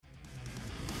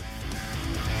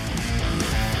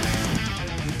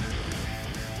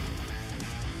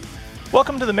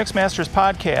Welcome to the Mixmasters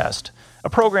Podcast, a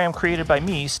program created by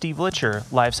me, Steve Litcher,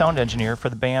 live sound engineer for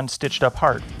the band Stitched Up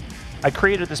Heart. I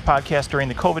created this podcast during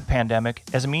the COVID pandemic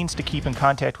as a means to keep in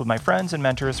contact with my friends and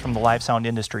mentors from the live sound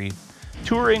industry.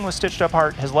 Touring with Stitched Up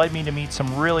Heart has led me to meet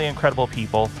some really incredible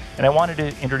people, and I wanted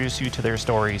to introduce you to their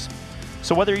stories.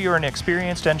 So whether you're an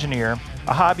experienced engineer,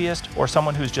 a hobbyist, or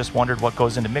someone who's just wondered what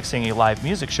goes into mixing a live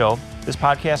music show, this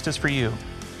podcast is for you.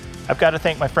 I've got to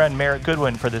thank my friend Merritt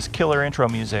Goodwin for this killer intro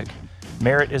music.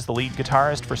 Merritt is the lead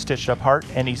guitarist for Stitched Up Heart,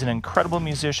 and he's an incredible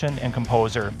musician and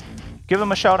composer. Give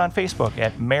him a shout on Facebook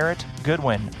at Merritt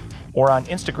Goodwin or on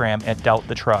Instagram at Doubt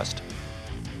the Trust.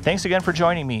 Thanks again for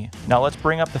joining me. Now let's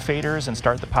bring up the faders and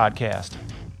start the podcast.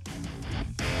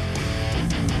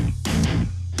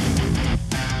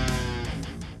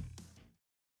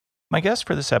 My guest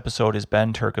for this episode is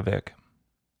Ben Turkovic.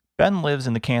 Ben lives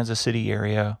in the Kansas City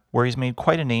area, where he's made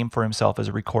quite a name for himself as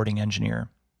a recording engineer.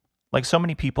 Like so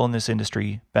many people in this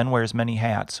industry, Ben wears many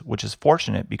hats, which is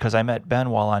fortunate because I met Ben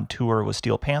while on tour with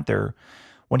Steel Panther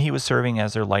when he was serving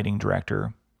as their lighting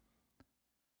director.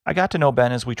 I got to know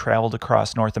Ben as we traveled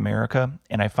across North America,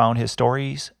 and I found his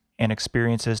stories and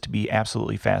experiences to be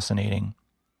absolutely fascinating.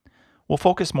 We'll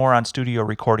focus more on studio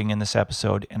recording in this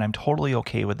episode, and I'm totally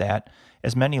okay with that,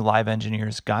 as many live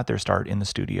engineers got their start in the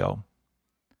studio.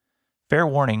 Fair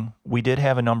warning, we did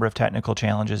have a number of technical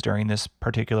challenges during this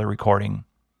particular recording.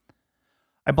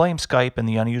 I blame Skype and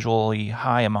the unusually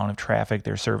high amount of traffic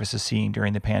their service is seeing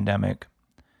during the pandemic.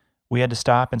 We had to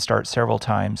stop and start several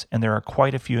times, and there are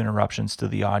quite a few interruptions to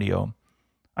the audio.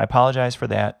 I apologize for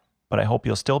that, but I hope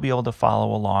you'll still be able to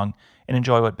follow along and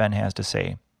enjoy what Ben has to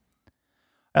say.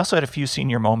 I also had a few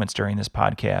senior moments during this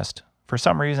podcast. For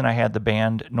some reason, I had the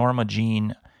band Norma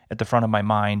Jean at the front of my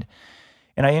mind,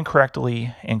 and I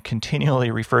incorrectly and continually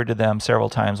referred to them several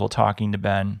times while talking to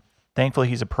Ben. Thankfully,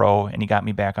 he's a pro, and he got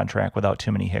me back on track without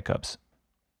too many hiccups.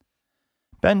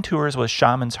 Ben tours with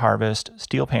Shaman's Harvest,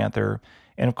 Steel Panther,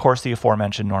 and of course the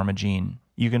aforementioned Norma Jean.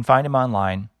 You can find him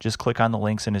online. Just click on the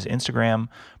links in his Instagram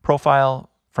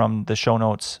profile from the show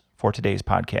notes for today's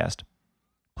podcast.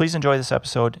 Please enjoy this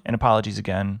episode, and apologies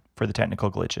again for the technical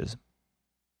glitches.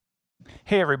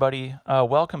 Hey everybody,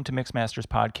 welcome to Mixmasters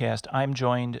Podcast. I'm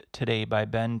joined today by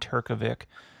Ben Turkovic.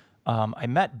 I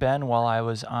met Ben while I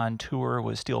was on tour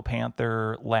with Steel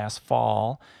Panther last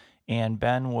fall, and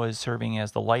Ben was serving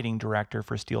as the lighting director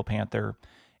for Steel Panther.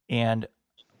 And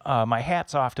my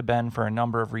hat's off to Ben for a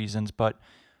number of reasons, but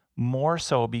more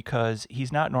so because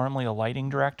he's not normally a lighting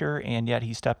director, and yet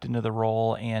he stepped into the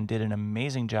role and did an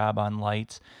amazing job on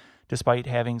lights, despite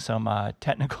having some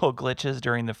technical glitches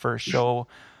during the first show.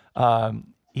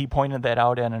 He pointed that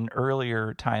out at an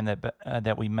earlier time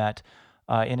that we met.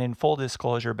 And in full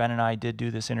disclosure, Ben and I did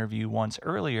do this interview once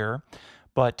earlier,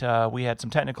 but we had some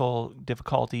technical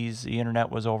difficulties. The internet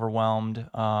was overwhelmed.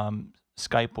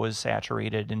 Skype was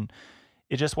saturated, and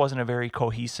it just wasn't a very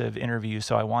cohesive interview.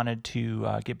 So I wanted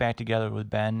to get back together with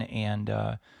Ben and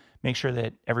make sure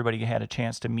that everybody had a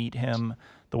chance to meet him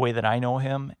the way that I know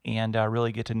him and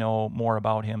really get to know more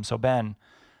about him. So Ben,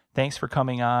 thanks for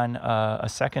coming on a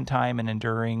second time and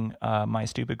enduring my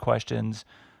stupid questions,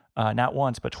 not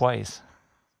once, but twice.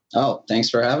 Oh, thanks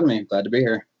for having me. Glad to be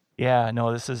here. Yeah,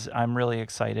 no, I'm really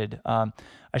excited.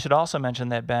 I should also mention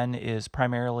that Ben is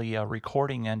primarily a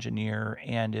recording engineer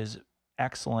and is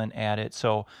excellent at it.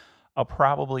 So I'll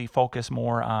probably focus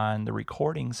more on the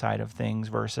recording side of things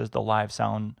versus the live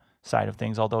sound side of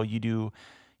things. Although you've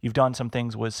done some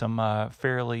things with some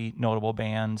fairly notable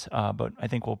bands, but I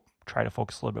think we'll try to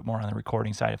focus a little bit more on the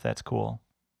recording side if that's cool.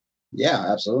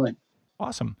 Yeah, absolutely.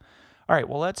 Awesome. All right,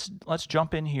 well, let's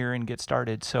jump in here and get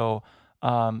started. So,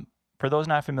 for those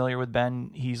not familiar with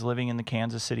Ben, he's living in the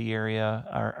Kansas City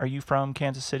area. Are you from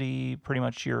Kansas City pretty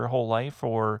much your whole life,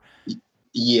 or?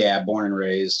 Yeah, born and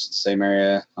raised, same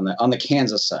area on the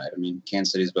Kansas side. I mean,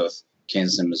 Kansas City is both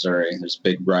Kansas and Missouri. There's a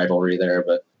big rivalry there,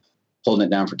 but holding it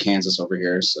down for Kansas over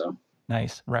here. So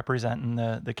nice, representing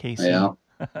the KC.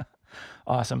 Yeah.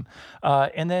 Awesome.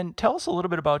 And then tell us a little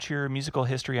bit about your musical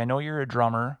history. I know you're a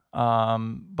drummer,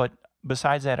 but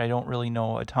besides that, I don't really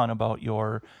know a ton about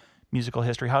your musical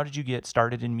history. How did you get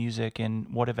started in music,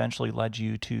 and what eventually led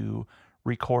you to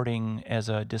recording as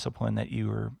a discipline that you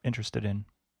were interested in?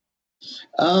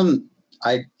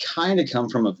 I kind of come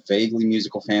from a vaguely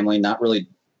musical family, not really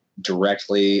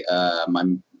directly.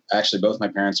 Actually, both my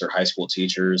parents are high school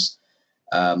teachers.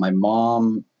 My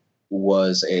mom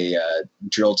was a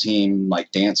drill team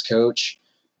dance coach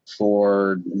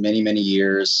for many, many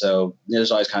years. So there's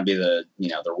always kind of be the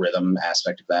rhythm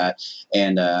aspect of that.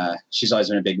 And she's always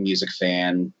been a big music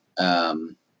fan.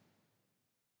 And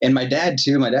my dad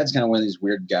too. My dad's kind of one of these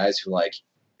weird guys who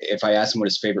if I asked him what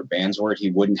his favorite bands were, he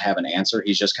wouldn't have an answer.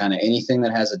 He's just kind of anything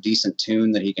that has a decent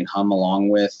tune that he can hum along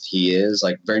with. He is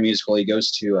like very musical. He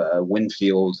goes to a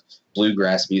Winfield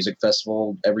Bluegrass Music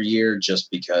Festival every year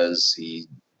just because he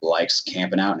likes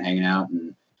camping out and hanging out.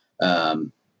 And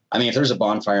I mean, if there's a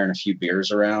bonfire and a few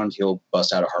beers around, he'll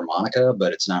bust out a harmonica,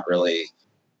 but it's not really.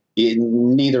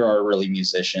 Neither are really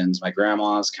musicians. My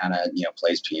grandma's kind of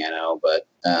plays piano, but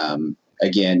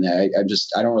again,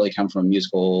 I don't really come from a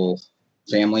musical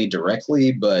family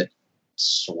directly, but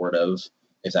sort of,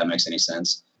 if that makes any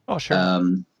sense. Oh, sure.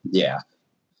 Yeah.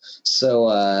 So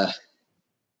I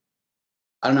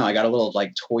don't know. I got a little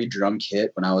like toy drum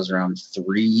kit when I was around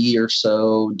 3 or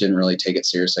so. Didn't really take it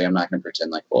seriously. I'm not going to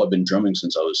pretend like, oh, I've been drumming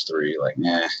since I was 3. Like,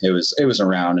 nah, it was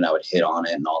around and I would hit on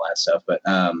it and all that stuff. But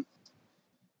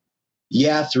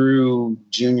yeah, through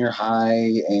junior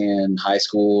high and high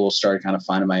school, started kind of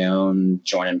finding my own,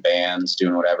 joining bands,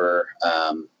 doing whatever.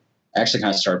 Actually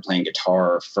kind of started playing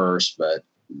guitar first, but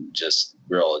just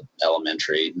real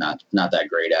elementary, not that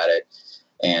great at it.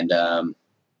 And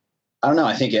I don't know.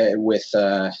 I think with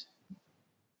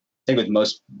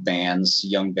most bands,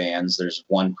 young bands, there's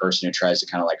one person who tries to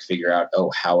kind of like figure out,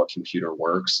 how a computer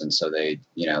works. And so they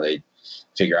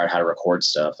figure out how to record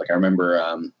stuff. Like I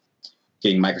remember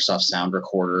getting Microsoft Sound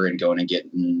Recorder and going and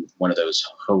getting one of those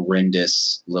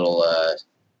horrendous little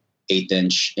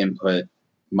 1/8" input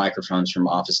microphones from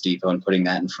Office Depot and putting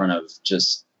that in front of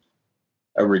just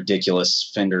a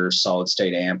ridiculous Fender solid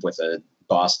state amp with a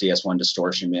Boss DS1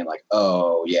 distortion, being like,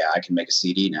 oh yeah, I can make a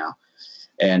CD now.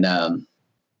 And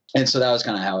so that was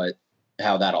kind of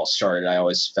how that all started. I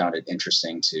always found it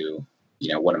interesting to,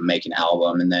 want to make an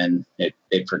album, and then it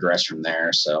progressed from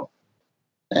there. So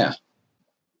yeah.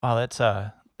 Wow,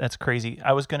 that's crazy.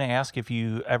 I was going to ask if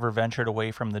you ever ventured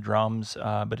away from the drums,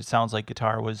 but it sounds like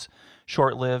guitar was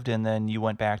short-lived, and then you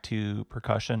went back to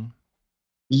percussion.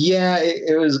 Yeah,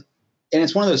 it was, and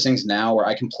it's one of those things now where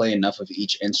I can play enough of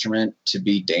each instrument to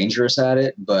be dangerous at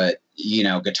it. But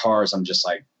guitars, I'm just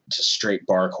straight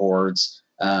bar chords.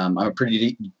 I'm a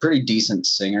pretty decent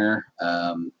singer,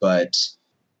 but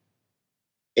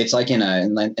it's like in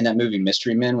that movie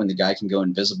Mystery Men, when the guy can go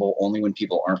invisible only when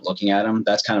people aren't looking at him.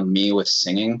 That's kind of me with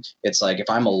singing. It's like if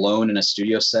I'm alone in a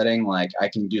studio setting, like I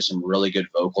can do some really good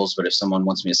vocals, but if someone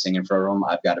wants me to sing in front of them,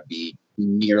 I've got to be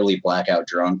nearly blackout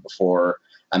drunk before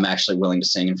I'm actually willing to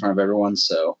sing in front of everyone.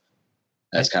 So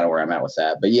that's kind of where I'm at with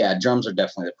that. But yeah, drums are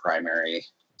definitely the primary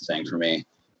thing for me.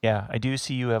 Yeah, I do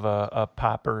see you have a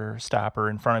popper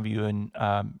stopper in front of you, and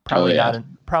probably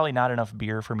not enough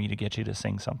beer for me to get you to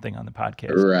sing something on the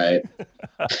podcast. Right.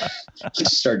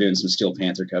 Start doing some Steel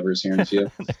Panther covers here in a few.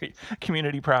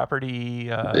 Community Property.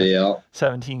 Yeah.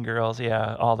 17 Girls.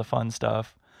 Yeah, all the fun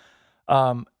stuff.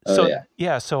 So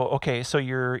okay, so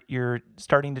you're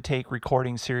starting to take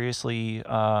recording seriously,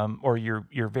 or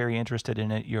you're very interested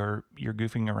in it. You're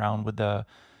goofing around with the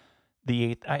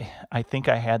 8. I think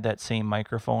I had that same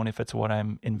microphone, if it's what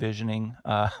I'm envisioning.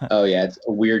 Oh yeah, it's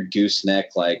a weird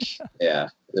gooseneck, like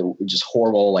just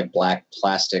horrible, like black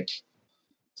plastic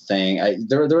thing.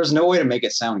 There was no way to make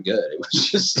it sound good. It was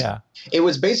just It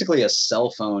was basically a cell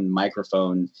phone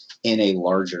microphone in a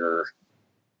larger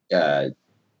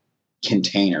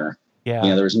container.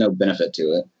 Yeah, there was no benefit to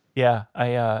it. Yeah,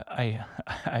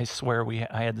 I swear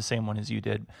I had the same one as you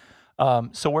did.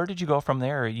 So where did you go from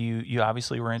there? You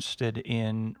obviously were interested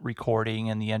in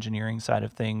recording and the engineering side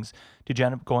of things. Did you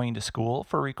end up going to school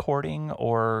for recording,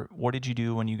 or what did you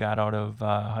do when you got out of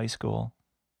high school?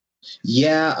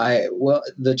 Yeah,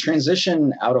 the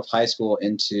transition out of high school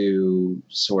into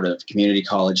sort of community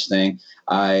college thing,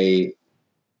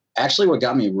 what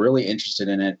got me really interested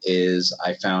in it is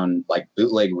I found like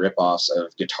bootleg ripoffs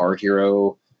of Guitar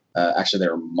Hero. Actually, they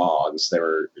were MOGs. They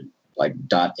were like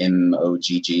 .mogg,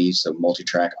 so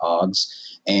multi-track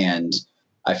OGs, and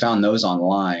I found those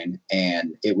online,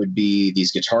 and it would be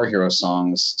these Guitar Hero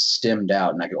songs stemmed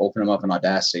out, and I could open them up in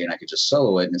Audacity and I could just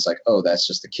solo it, and it's like, oh, that's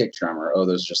just the kick drum, or oh,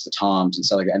 those are just the toms and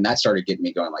stuff like that. And that started getting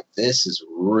me going like, this is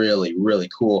really, really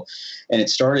cool. And it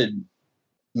started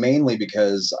mainly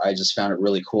because I just found it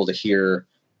really cool to hear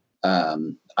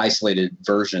isolated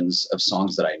versions of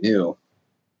songs that I knew,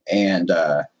 and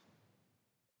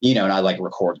and I like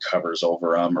record covers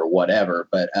over them or whatever.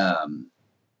 But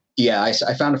I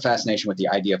found a fascination with the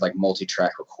idea of like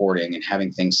multi-track recording and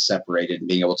having things separated and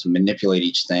being able to manipulate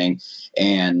each thing.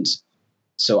 And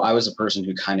so I was a person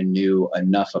who kind of knew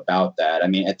enough about that. I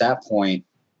mean, at that point,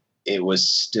 it was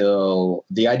still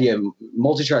the idea of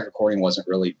multi-track recording wasn't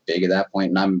really big at that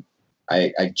point. And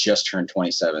I just turned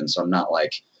 27, so I'm not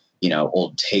like,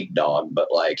 old tape dog, but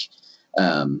like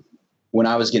when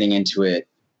I was getting into it,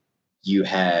 you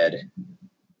had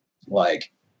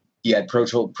like Yeah, Pro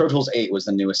Tools 8 was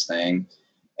the newest thing,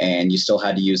 and you still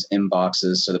had to use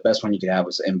inboxes. So the best one you could have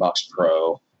was Inbox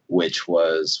Pro, which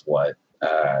was what,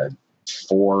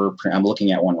 four. I'm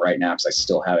looking at one right now because I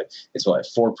still have it. It's what,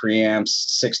 four preamps,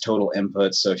 six total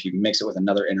inputs. So if you mix it with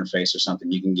another interface or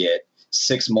something, you can get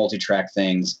six multi-track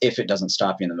things if it doesn't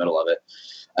stop you in the middle of it.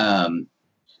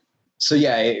 So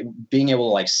yeah, being able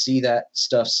to like see that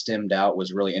stuff stemmed out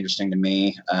was really interesting to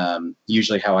me.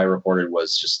 Usually how I recorded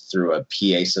was just through a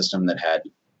PA system that had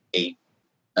eight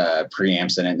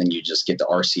preamps in it, and then you just get the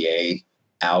RCA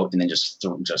out and then just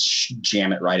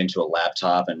jam it right into a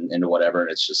laptop and into whatever,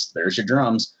 and it's just, there's your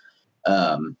drums.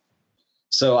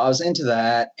 So I was into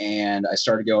that, and I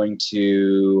started going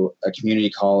to a community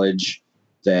college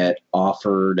that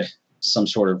offered some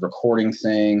sort of recording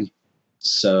thing.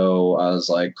 So I was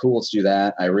like, cool, let's do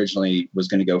that. I originally was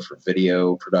going to go for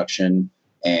video production,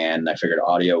 and I figured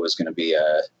audio was going to be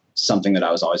something that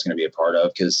I was always going to be a part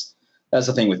of, because that's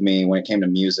the thing with me. When it came to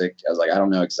music, I was like, I don't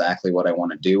know exactly what I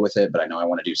want to do with it, but I know I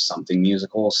want to do something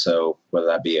musical. So whether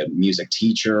that be a music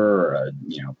teacher or a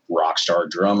rock star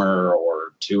drummer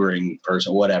or touring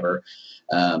person, whatever.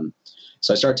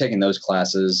 So I started taking those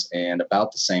classes, and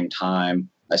about the same time,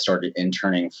 I started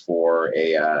interning for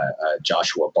a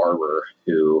Joshua Barber,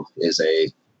 who is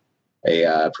a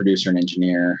producer and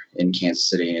engineer in Kansas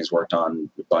City, and has worked on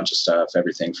a bunch of stuff,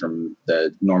 everything from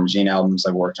the Norma Jean albums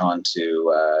I've worked on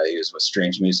to he was with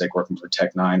Strange Music, working for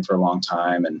Tech Nine for a long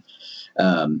time.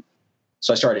 And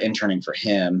so I started interning for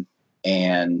him,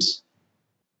 and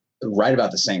right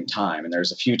about the same time. And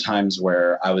there's a few times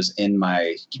where I was in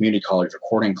my community college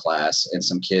recording class, and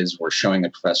some kids were showing the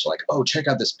professor like, oh, check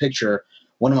out this picture.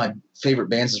 One of my favorite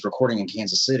bands is recording in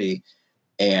Kansas City.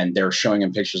 And they were showing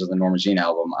him pictures of the Norma Jean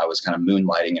album I was kind of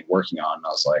moonlighting and working on. And I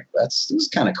was like, this is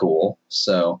kind of cool.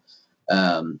 So,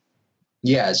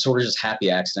 yeah, it's sort of just happy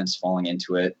accidents falling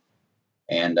into it.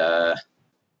 And,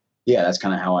 yeah, that's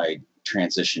kind of how I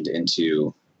transitioned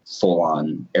into full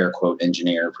on air quote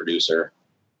engineer producer.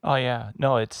 Oh yeah,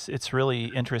 no, it's really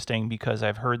interesting because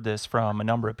I've heard this from a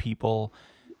number of people.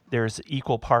 There's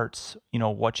equal parts,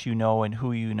 what you know and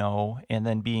who you know, and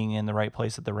then being in the right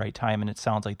place at the right time. And it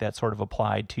sounds like that sort of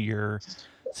applied to your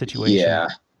situation. Yeah.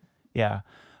 Yeah.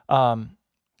 Um,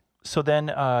 so then,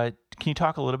 can you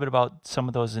talk a little bit about some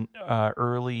of those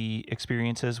early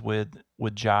experiences with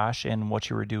Josh and what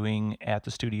you were doing at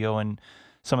the studio and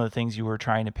some of the things you were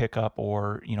trying to pick up,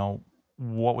 or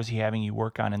what was he having you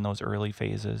work on in those early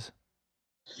phases?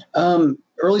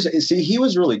 See, he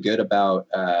was really good about,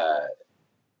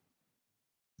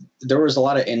 there was a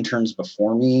lot of interns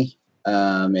before me,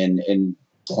 and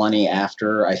plenty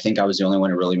after. I think I was the only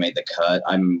one who really made the cut.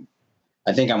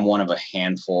 I think I'm one of a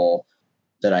handful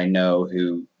that I know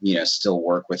who, still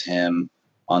work with him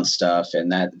on stuff,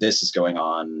 and that this is going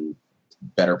on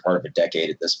better part of a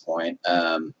decade at this point.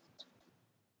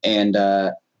 And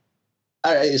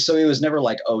so it was never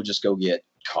like, oh, just go get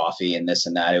coffee and this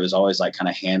and that. It was always like kind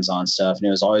of hands-on stuff, and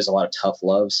it was always a lot of tough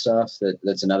love stuff.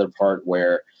 That's another part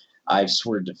where I've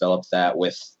sort of developed that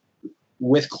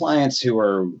with clients who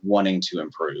are wanting to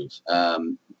improve.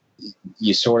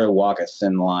 You sort of walk a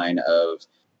thin line of,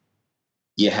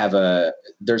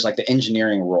 there's like the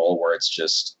engineering role where it's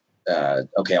just,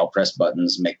 okay, I'll press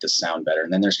buttons, make this sound better.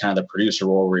 And then there's kind of the producer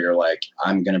role where you're like,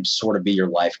 I'm going to sort of be your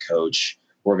life coach.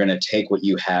 We're going to take what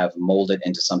you have, mold it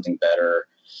into something better.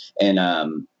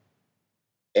 And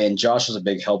Josh was a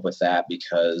big help with that,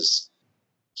 because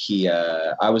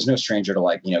I was no stranger to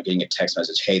like, getting a text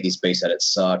message, hey, these bass edits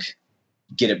suck,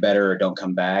 get it better or don't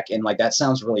come back. And like, that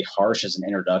sounds really harsh as an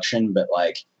introduction, but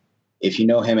like, if you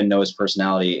know him and know his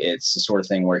personality, it's the sort of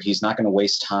thing where he's not going to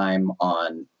waste time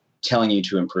on telling you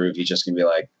to improve. He's just going to be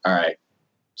like, all right,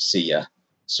 see ya,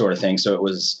 sort of thing. So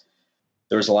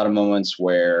there was a lot of moments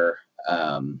where,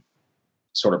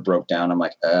 sort of broke down. I'm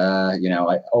like, I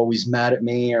always mad at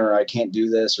me, or I can't do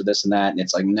this or this and that. And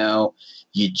it's like, no,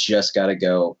 you just got to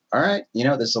go, all right,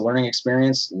 this is a learning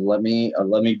experience. Let me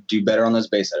do better on those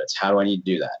bass edits. How do I need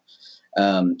to do that?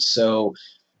 So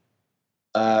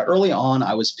early on,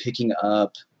 I was doing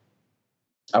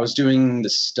the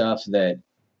stuff that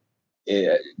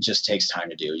it just takes time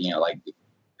to do, like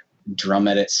drum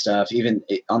edit stuff. Even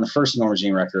on the first Norma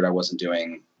Jean record, I wasn't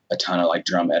doing a ton of like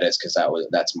drum edits, because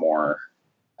that's more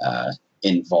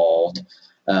involved.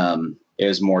 It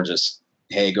was more just,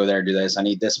 hey, go there, do this. I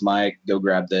need this mic, go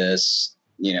grab this,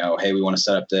 hey, we want to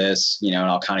set up this, and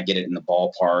I'll kind of get it in the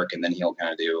ballpark, and then he'll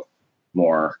kind of do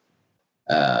more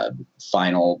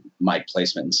final mic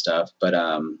placement and stuff. But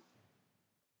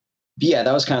yeah,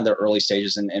 that was kind of the early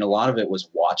stages. And a lot of it was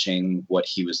watching what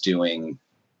he was doing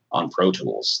on Pro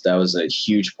Tools. That was a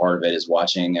huge part of it, is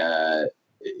watching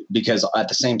because at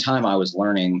the same time I was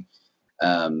learning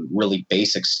really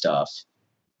basic stuff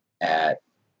at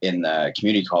in the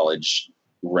community college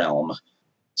realm.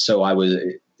 So I was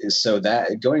so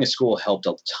that going to school helped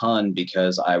a ton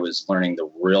because I was learning the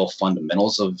real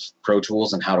fundamentals of Pro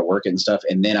Tools and how to work it and stuff.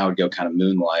 And then I would go kind of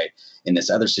moonlight in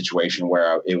this other situation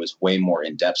where it was way more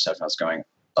in-depth stuff. And I was going,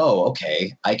 oh,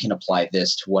 okay, I can apply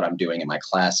this to what I'm doing in my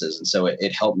classes. And so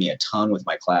it helped me a ton with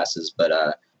my classes.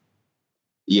 But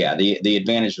yeah, the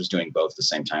advantage was doing both at the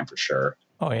same time for sure.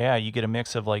 Oh yeah, you get a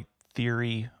mix of like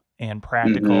theory and Hmm.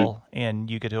 practical, and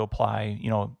you get to apply,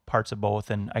 parts of both,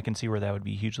 and I can see where that would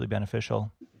be hugely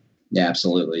beneficial. Yeah,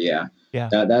 absolutely. Yeah, Yeah.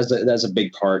 that's a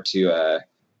big part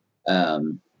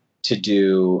um, to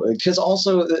do, because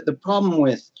also the problem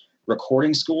with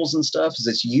recording schools and stuff is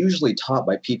it's usually taught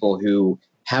by people who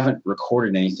haven't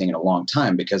recorded anything in a long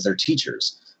time because they're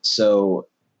teachers. So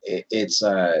it's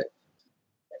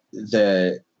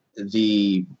the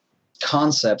the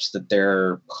concepts that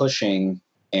they're pushing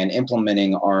and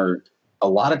implementing are a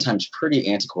lot of times pretty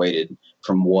antiquated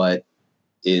from what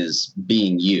is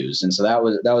being used. And so that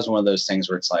was one of those things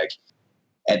where it's like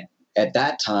at at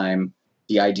that time,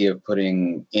 the idea of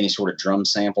putting any sort of drum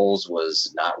samples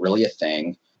was not really a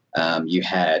thing. You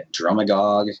had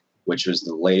Drumagog, which was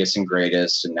the latest and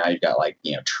greatest, and now you've got like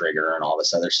Trigger and all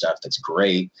this other stuff that's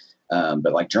great.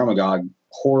 But like Drumagog,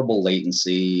 horrible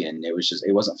latency, and it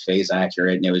wasn't phase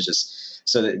accurate, and it was just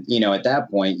so that at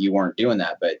that point you weren't doing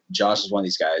that. But Josh is one of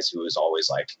these guys who was always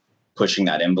like pushing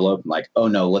that envelope and like, oh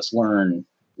no, let's learn,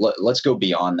 let's go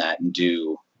beyond that and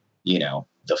do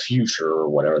the future or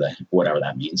whatever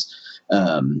that means.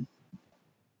 Um,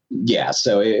 yeah,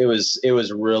 so it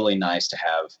was really nice to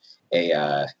have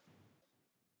a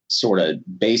sort of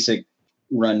basic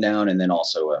rundown and then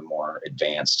also a more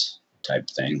advanced type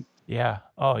thing. Yeah.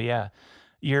 Oh yeah.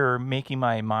 You're making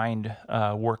my mind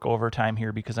work overtime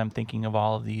here because I'm thinking of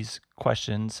all of these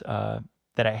questions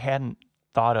that I hadn't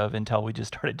thought of until we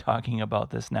just started talking about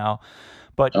this now.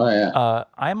 But Oh yeah.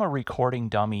 I'm a recording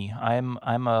dummy. I'm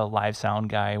a live sound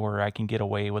guy where I can get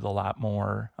away with a lot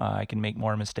more. I can make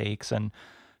more mistakes and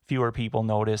fewer people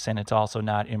notice, and it's also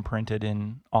not imprinted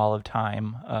in all of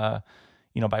time.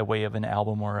 By way of an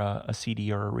album or a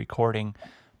CD or a recording.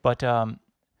 But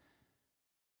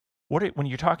when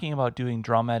you're talking about doing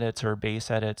drum edits or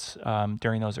bass edits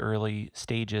during those early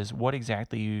stages, what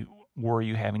exactly were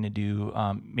you having to do?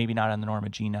 Maybe not on the Norma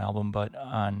Jean album, but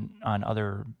on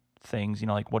other things.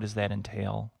 Like what does that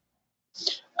entail?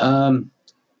 Um,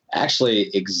 Actually,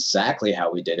 exactly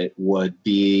how we did it would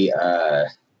be.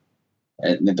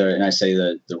 And I say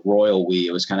the royal we.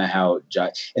 It was kind of how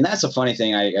Josh, and that's a funny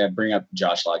thing. I bring up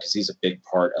Josh a lot because he's a big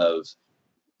part of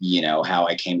how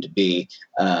I came to be.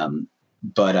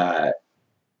 But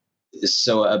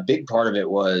so a big part of it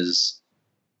was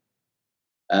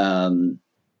um,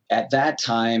 at that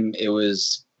time it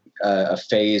was a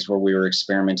phase where we were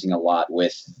experimenting a lot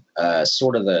with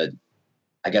sort of the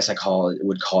I guess would call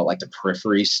it like the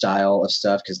periphery style of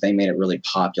stuff because they made it really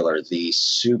popular. The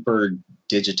super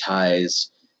digitized,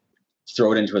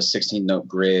 throw it into a 16 note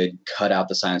grid, cut out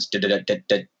the silence,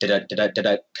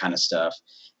 kind of stuff.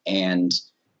 And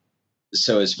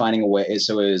so it's finding a way.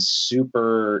 So it was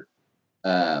super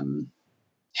um,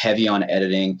 heavy on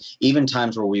editing. Even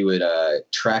times where we would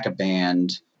track a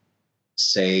band,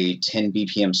 say 10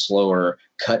 BPM slower,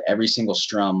 cut every single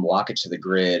strum, lock it to the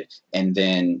grid, and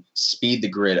then speed the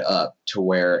grid up to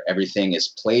where everything is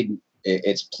played.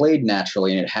 It's played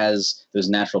naturally and it has those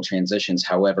natural transitions.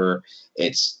 However,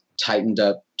 it's tightened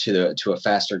up to a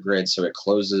faster grid, so it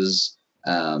closes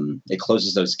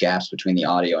those gaps between the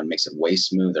audio and makes it way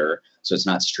smoother. So it's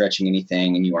not stretching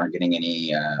anything, and you aren't getting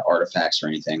any artifacts or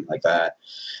anything like that.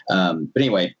 But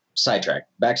anyway, sidetrack.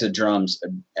 Back to the drums.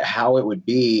 How it would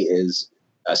be is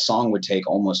a song would take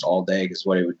almost all day because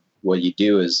what you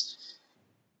do is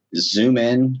zoom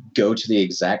in, go to the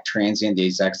exact transient, the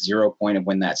exact 0 point of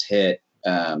when that's hit.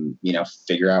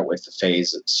 Figure out if the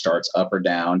phase starts up or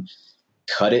down,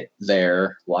 cut it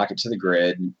there, lock it to the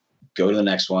grid, go to the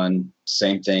next one,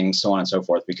 same thing, so on and so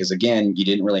forth. Because again, you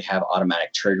didn't really have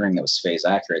automatic triggering that was phase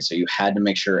accurate. So you had to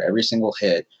make sure every single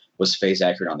hit was phase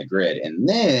accurate on the grid. And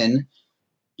then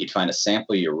you'd find a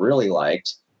sample you really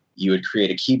liked. You would create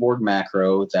a keyboard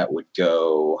macro that would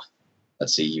go,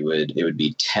 let's see, it would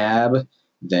be tab,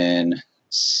 then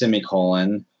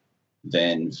semicolon,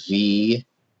 then V,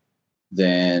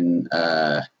 then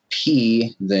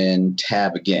P, then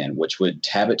tab again, which would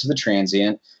tab it to the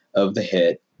transient of the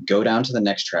hit, go down to the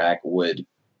next track, would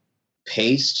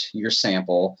paste your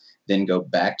sample, then go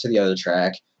back to the other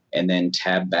track, and then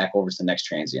tab back over to the next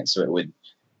transient. So it would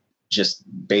just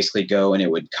basically go and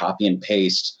it would copy and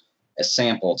paste a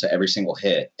sample to every single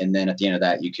hit. And then at the end of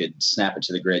that, you could snap it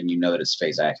to the grid and you know that it's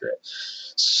phase accurate.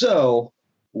 So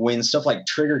when stuff like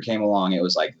Trigger came along, it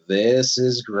was like, this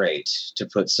is great to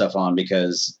put stuff on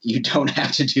because you don't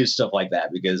have to do stuff like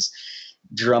that, because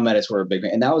drum edits were a big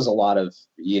thing. And that was a lot of,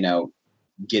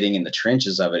 getting in the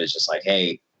trenches of it. Is just like,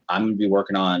 hey, I'm going to be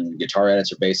working on guitar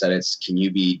edits or bass edits. Can you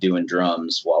be doing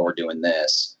drums while we're doing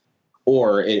this?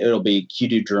 Or it'll be, you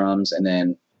do drums and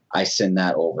then I send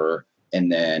that over,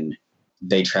 and then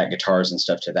they track guitars and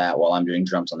stuff to that while I'm doing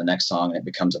drums on the next song, and it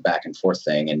becomes a back and forth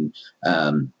thing. And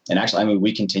actually, I mean,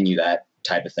 we continue that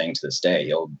type of thing to this day.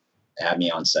 He'll have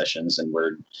me on sessions and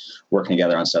we're working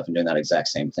together on stuff and doing that exact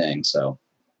same thing. So,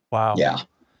 wow. Yeah.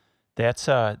 That's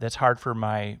hard for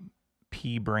my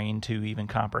pea brain to even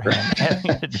comprehend.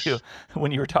 Having to do,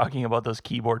 when you were talking about those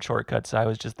keyboard shortcuts, I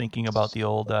was just thinking about the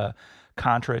old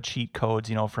Contra cheat codes,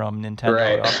 from Nintendo,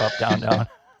 Right. up, down, down.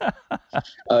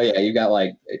 Oh yeah, you got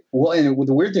and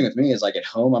the weird thing with me is, like, at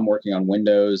home I'm working on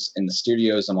Windows, in the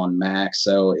studios I'm on Mac,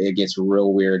 so it gets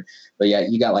real weird. But yeah,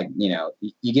 you got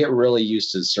you get really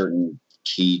used to certain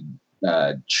key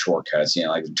shortcuts,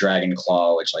 like Dragon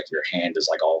Claw, which like your hand is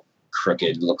like all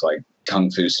crooked, look like Kung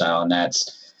Fu style, and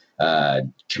that's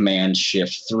Command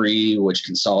Shift 3, which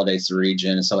consolidates the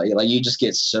region, and so like you just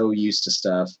get so used to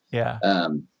stuff. Yeah.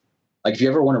 Like, if you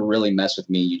ever want to really mess with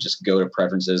me, you just go to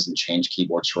preferences and change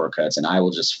keyboard shortcuts, and I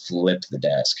will just flip the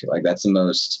desk. Like, that's the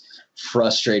most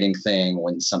frustrating thing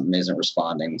when something isn't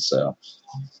responding. So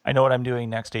I know what I'm doing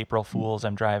next April Fools.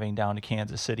 I'm driving down to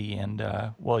Kansas City, and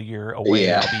while you're away,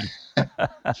 Yeah.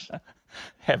 I'll be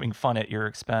having fun at your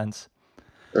expense.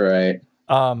 Right.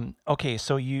 Okay,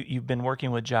 so you've been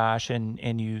working with Josh,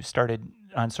 and you started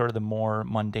on sort of the more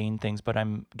mundane things, but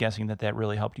I'm guessing that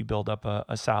really helped you build up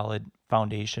a solid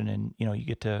foundation, and you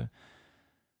get to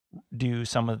do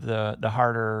some of the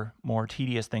harder, more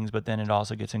tedious things, but then it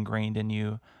also gets ingrained in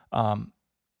you.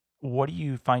 What do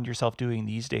you find yourself doing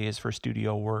these days for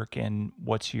studio work, and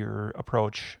what's your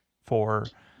approach for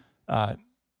are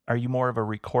you more of a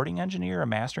recording engineer, a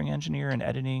mastering engineer, an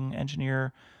editing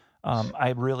engineer?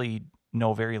 I really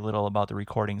know very little about the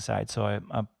recording side, so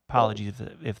apologies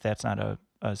if that's not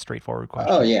a straightforward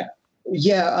question. Oh yeah.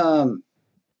 Yeah.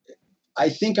 I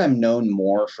think I'm known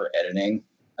more for editing.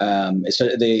 So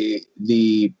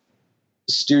the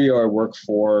studio I work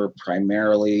for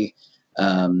primarily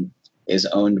is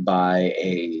owned by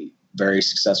a very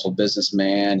successful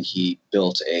businessman. He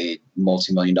built a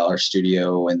multi-million-dollar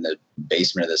studio in the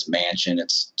basement of this mansion.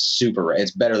 It's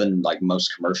better than like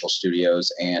most commercial studios,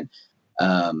 and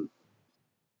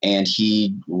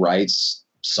he writes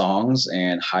songs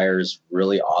and hires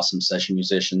really awesome session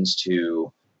musicians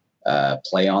to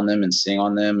play on them and sing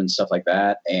on them and stuff like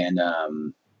that. And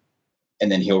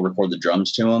then he'll record the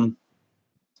drums to them,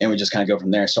 and we just kind of go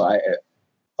from there. So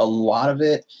a lot of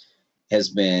it has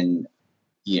been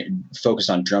focused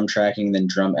on drum tracking, then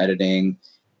drum editing.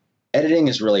 Editing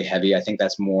is really heavy. I think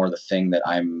that's more the thing that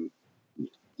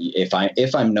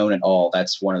if I'm known at all,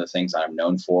 that's one of the things that I'm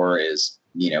known for, is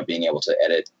being able to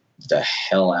edit the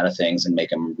hell out of things and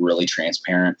make them really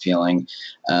transparent feeling.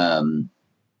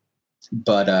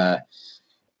 But I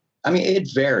mean, it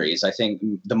varies. I think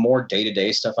the more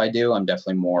day-to-day stuff I do, I'm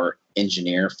definitely more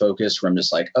engineer focused, where I'm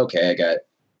just like, okay, I got,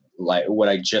 like, what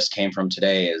I just came from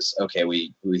today is, okay,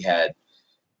 we had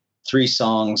 3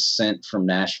 songs sent from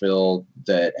Nashville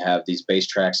that have these bass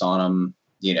tracks on them,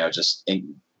 just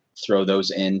throw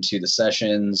those into the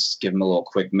sessions, give them a little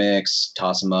quick mix,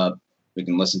 toss them up. We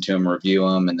can listen to them, review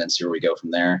them, and then see where we go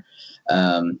from there.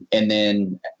 And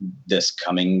then this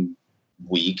coming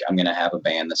week, I'm going to have a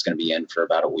band that's going to be in for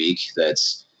about a week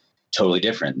that's totally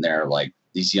different. And they're like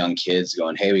these young kids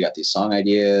going, hey, we got these song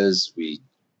ideas. We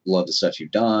love the stuff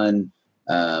you've done.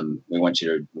 We want you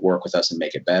to work with us and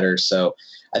make it better. So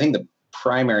I think the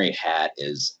primary hat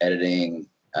is editing,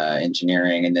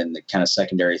 engineering, and then the kind of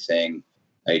secondary thing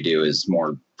I do is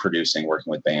more producing,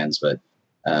 working with bands. But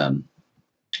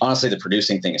honestly, the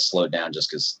producing thing is slowed down just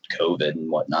because COVID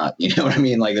and whatnot. You know what I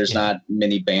mean? Like, there's not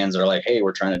many bands that are like, hey,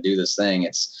 we're trying to do this thing.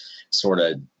 It's sort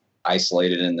of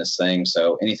isolated in this thing.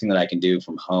 So anything that I can do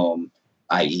from home,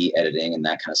 i.e. editing and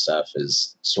that kind of stuff,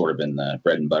 has sort of been the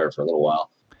bread and butter for a little while.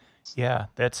 Yeah,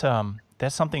 that's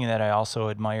something that I also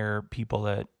admire people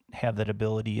that have that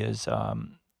ability, is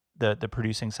the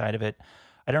producing side of it.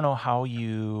 I don't know how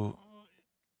you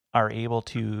are able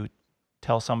to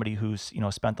tell somebody who's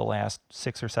spent the last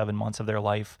 6 or 7 months of their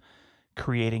life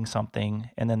creating something,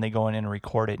 and then they go in and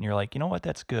record it, and you're like, what,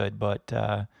 that's good, but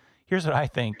here's what I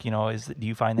think. Do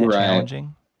you find that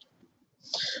challenging?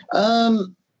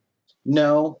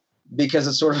 No, because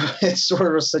it's sort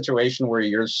of a situation where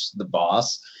you're the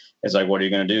boss, It's like, what are you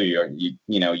going to do?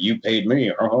 You paid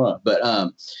me.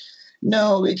 But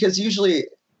no, because usually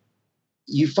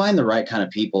you find the right kind of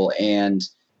people, and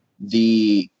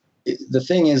the the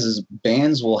thing is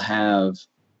bands will have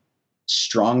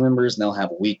strong members and they'll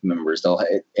have weak members.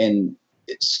 And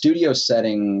studio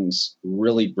settings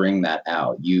really bring that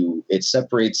out. It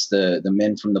separates the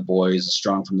men from the boys, the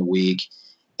strong from the weak,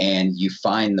 and you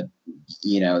find the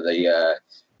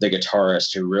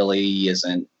guitarist who really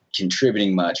isn't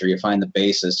contributing much, or you find the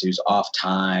bassist who's off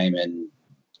time and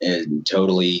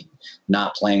totally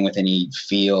not playing with any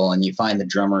feel, and you find the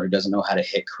drummer who doesn't know how to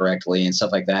hit correctly and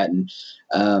stuff like that. And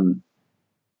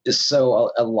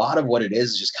so a lot of what it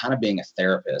is just kind of being a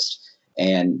therapist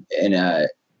and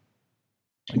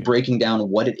breaking down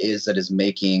what it is that is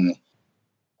making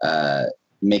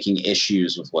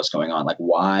issues with what's going on. Like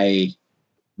why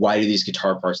do these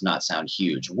guitar parts not sound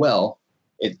huge? Well,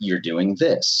 you're doing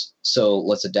this, so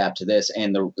let's adapt to this.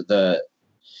 And the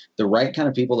right kind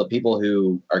of people, the people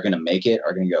who are going to make it,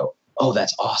 are going to go, oh,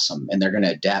 that's awesome, and they're going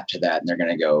to adapt to that, and they're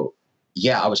going to go,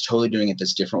 yeah, I was totally doing it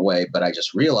this different way, but I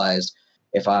just realized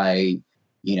if I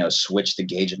switch the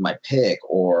gauge of my pick,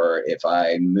 or if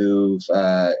I move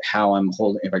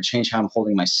if I change how I'm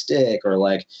holding my stick, or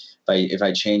like if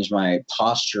I change my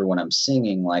posture when I'm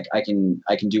singing, like I can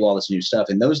do all this new stuff.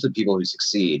 And those are the people who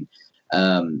succeed.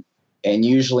 And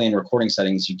usually in recording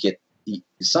settings,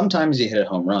 sometimes you hit a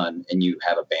home run and you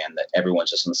have a band that everyone's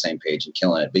just on the same page and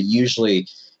killing it. But usually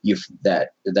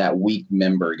that weak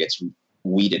member gets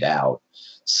weeded out.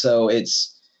 So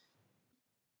it's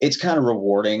kind of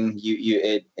rewarding.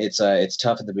 It's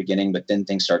tough at the beginning, but then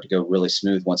things start to go really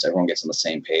smooth once everyone gets on the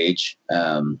same page.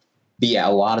 But yeah, a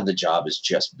lot of the job is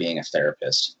just being a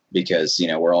therapist, because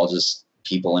we're all just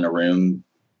people in a room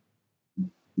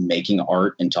making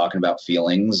art and talking about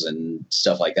feelings and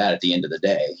stuff like that. At the end of the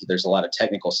day, there's a lot of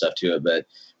technical stuff to it, but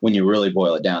when you really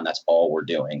boil it down, that's all we're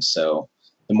doing. So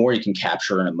the more you can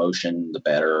capture an emotion, the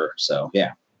better. So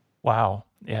yeah. Wow.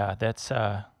 Yeah, that's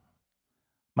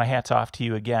my hat's off to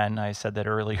you again. I said that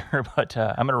earlier, but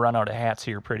I'm going to run out of hats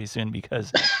here pretty soon,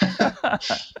 because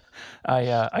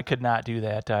I could not do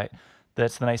that.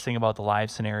 That's the nice thing about the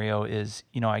live scenario is,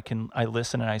 I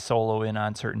listen and I solo in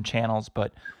on certain channels,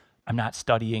 but I'm not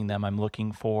studying them. I'm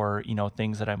looking for,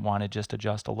 things that I want to just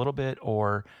adjust a little bit,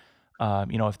 or,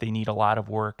 if they need a lot of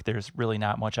work, there's really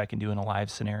not much I can do in a live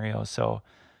scenario. So,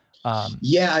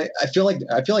 yeah, I feel like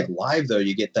live though,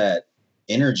 you get that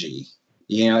energy.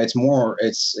 It's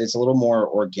a little more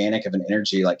organic of an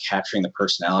energy, like capturing the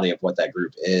personality of what that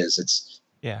group is.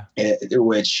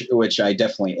 Which I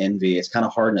definitely envy. It's kind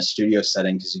of hard in a studio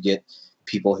setting, because you get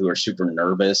people who are super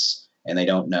nervous and they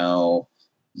don't know.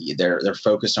 They're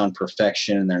focused on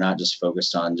perfection, and they're not just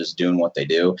focused on just doing what they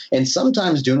do. And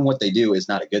sometimes doing what they do is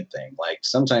not a good thing. Like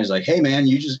sometimes, like, hey man,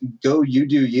 you just go, you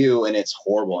do you, and it's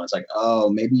horrible. And it's like, oh,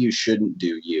 maybe you shouldn't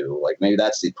do you. Like maybe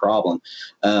that's the problem.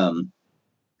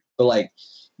 But like,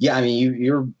 yeah, I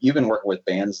mean, you've been working with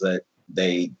bands that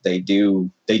they do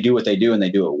what they do, and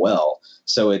they do it well.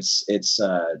 So it's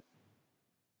not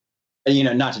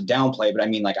to downplay, but I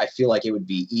mean, like, I feel like it would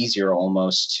be easier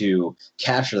almost to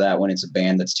capture that when it's a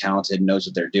band that's talented, knows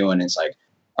what they're doing. It's like,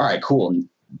 all right, cool. And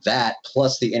that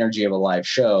plus the energy of a live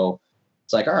show,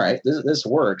 it's like, all right, this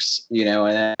works,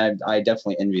 and I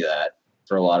definitely envy that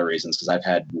for a lot of reasons, because I've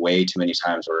had way too many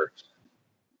times where,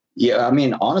 yeah, I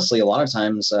mean, honestly, a lot of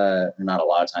times, not a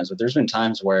lot of times, but there's been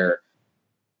times where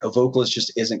a vocalist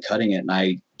just isn't cutting it, and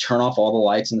I turn off all the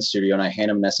lights in the studio and I hand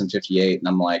them an SM58, and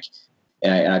I'm like,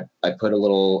 and I put a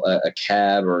little a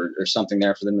cab or something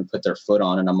there for them to put their foot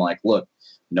on, and I'm like, look,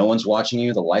 no one's watching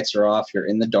you, the lights are off, you're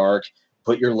in the dark,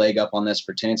 put your leg up on this,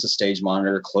 pretend it's a stage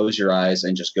monitor, close your eyes,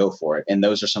 and just go for it. And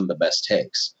those are some of the best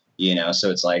takes, so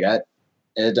it's like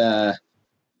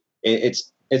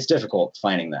it's difficult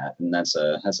finding that, and that's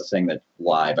a thing that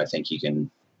live I think you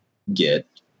can get.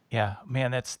 Yeah,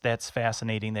 man, that's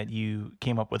fascinating that you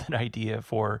came up with an idea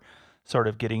for sort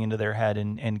of getting into their head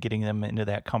and getting them into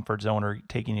that comfort zone, or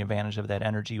taking advantage of that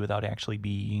energy without actually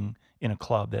being in a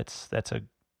club.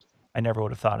 I never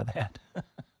would have thought of that.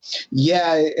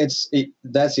 Yeah,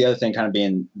 that's the other thing, kind of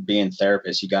being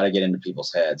therapist. You got to get into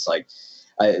people's heads. Like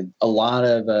a lot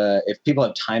of if people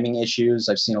have timing issues,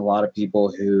 I've seen a lot of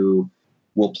people who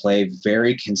will play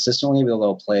very consistently, but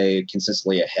they'll play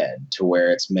consistently ahead, to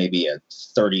where it's maybe a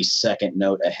 30-second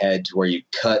note ahead, to where you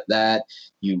cut that,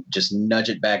 you just nudge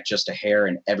it back just a hair,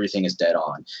 and everything is dead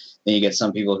on. Then you get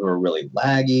some people who are really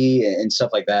laggy and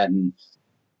stuff like that. And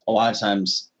a lot of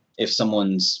times, if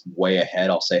someone's way ahead,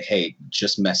 I'll say, hey,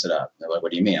 just mess it up. They're like,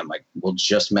 what do you mean? I'm like, well,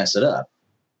 just mess it up.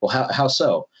 Well, how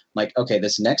so? I'm like, okay,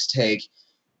 this next take,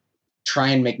 try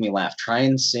and make me laugh. Try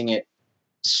and sing it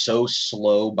so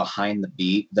slow behind the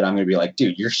beat that I'm going to be like,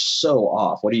 dude, you're so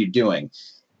off. What are you doing?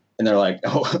 And they're like,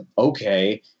 oh,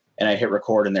 okay. And I hit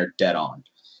record and they're dead on,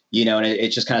 and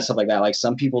it's just kind of stuff like that. Like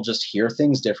some people just hear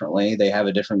things differently. They have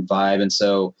a different vibe. And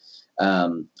so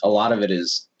a lot of it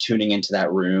is tuning into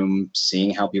that room,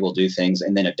 seeing how people do things,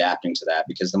 and then adapting to that,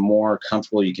 because the more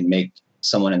comfortable you can make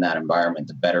someone in that environment,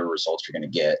 the better results you're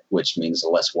going to get, which means the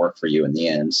less work for you in the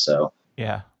end. So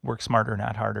Yeah. Work smarter,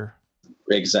 not harder.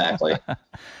 exactly.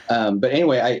 But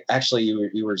anyway, I actually,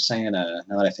 you were saying, now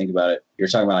that I think about it, you're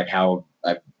talking about like how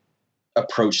I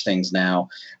approach things now.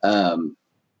 And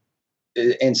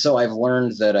so I've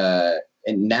learned that,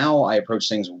 and now I approach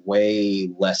things way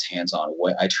less hands-on.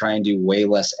 I try and do way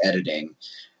less editing.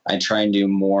 I try and do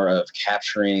more of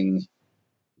capturing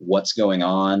what's going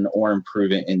on or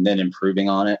improving and then improving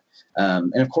on it.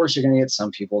 And of course you're going to get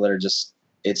some people that are just,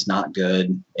 it's not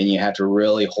good. And you have to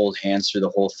really hold hands through the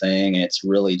whole thing. And it's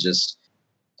really just,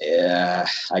 I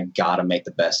got to make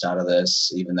the best out of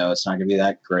this, even though it's not going to be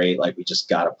that great. Like we just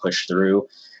got to push through,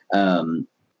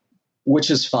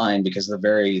 which is fine, because at the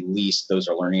very least, those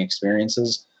are learning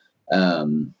experiences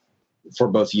for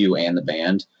both you and the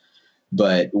band.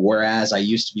 But whereas I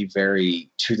used to be very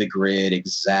to the grid,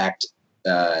 exact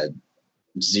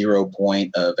 0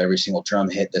 point of every single drum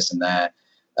hit, this and that,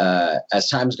 as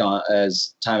time has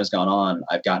gone on,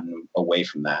 I've gotten away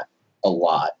from that a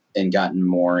lot and gotten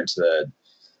more into the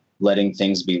letting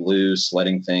things be loose,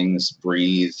 letting things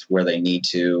breathe where they need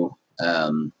to.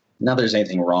 Not there's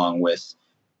anything wrong with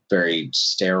very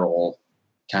sterile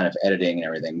kind of editing and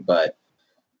everything, but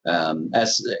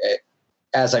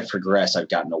as I progress, I've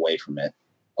gotten away from it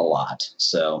a lot.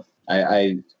 So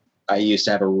I used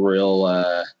to have a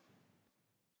real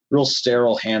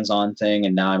sterile hands-on thing,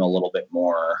 and now I'm a little bit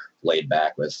more laid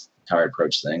back with how I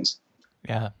approach things.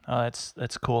 Yeah,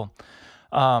 that's cool.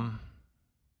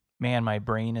 Man, my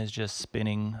brain is just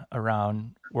spinning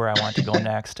around where I want to go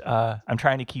next. I'm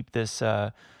trying to keep this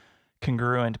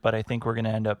congruent, but I think we're going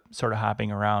to end up sort of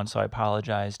hopping around. So I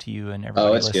apologize to you and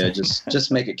everybody listening. Good.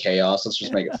 Just make it chaos. Let's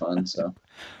just make it fun. So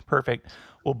perfect.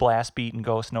 We'll blast beat and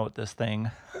ghost note this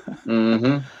thing.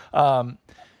 Mm-hmm.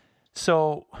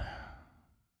 So,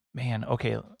 man,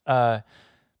 okay.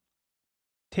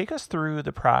 Take us through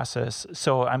the process.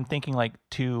 So I'm thinking like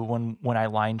too, when I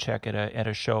line check at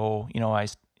a show,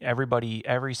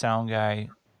 every sound guy,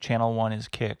 channel 1 is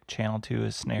kick, channel 2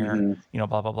 is snare, Mm-hmm.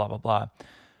 Blah, blah, blah, blah, blah.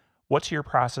 What's your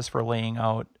process for laying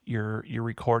out your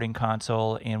recording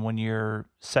console? And when you're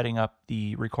setting up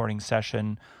the recording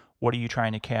session, what are you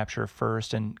trying to capture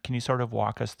first? And can you sort of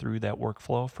walk us through that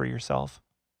workflow for yourself?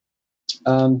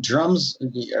 Drums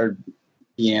are,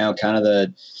 kind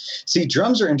of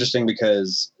drums are interesting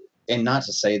because, and not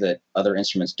to say that other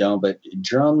instruments don't, but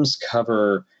drums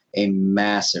cover a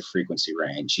massive frequency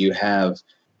range. You have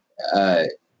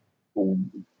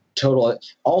total.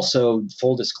 Also,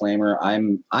 full disclaimer,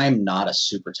 I'm not a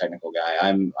super technical guy.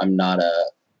 I'm not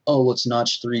let's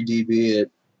notch 3 dB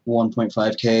at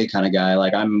 1.5K kind of guy.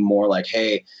 Like I'm more like,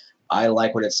 hey, I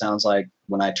like what it sounds like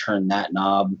when I turn that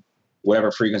knob,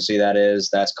 whatever frequency that is.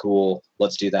 That's cool.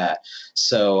 Let's do that.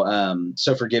 So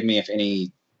so forgive me if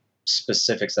any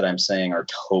specifics that I'm saying are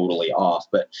totally off.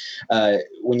 But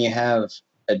when you have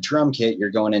a drum kit, you're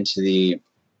going into the,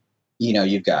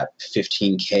 you've got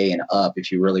 15K and up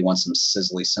if you really want some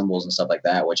sizzly cymbals and stuff like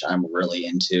that, which I'm really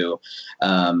into,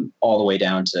 all the way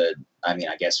down to, I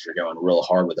guess if you're going real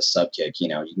hard with a sub kick, you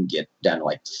can get down to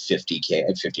like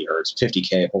 50K, 50 hertz,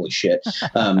 50K, holy shit,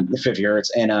 50 hertz.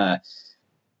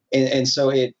 And so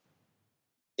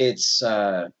it's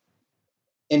and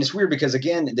it's weird because,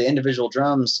 again, the individual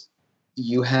drums,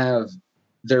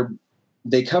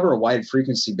 they cover a wide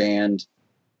frequency band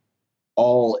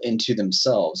all into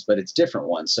themselves, but it's different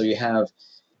ones. So you have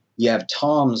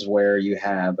toms where you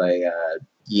have a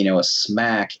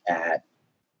smack at,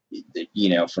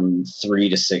 from 3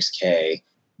 to 6K,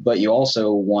 but you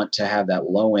also want to have that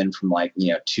low end from like,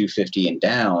 250 and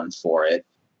down for it.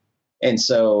 And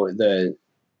so the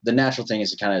natural thing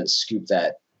is to kind of scoop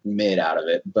that mid out of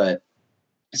it. But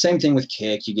same thing with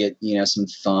kick, you get, some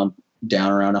thump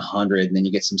down around 100, and then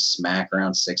you get some smack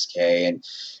around 6K and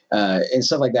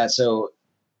stuff like that. So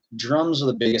drums are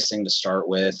the biggest thing to start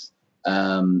with.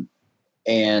 And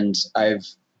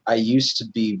I used to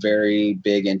be very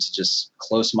big into just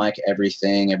close mic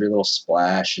everything, every little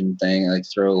splash and thing, like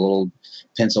throw little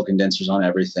pencil condensers on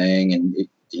everything and,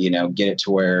 get it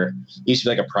to where it used to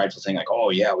be like a prideful thing, like,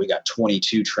 oh yeah, we got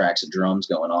 22 tracks of drums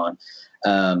going on.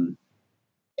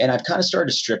 And I've kind of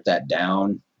started to strip that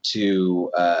down to,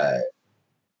 I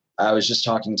was just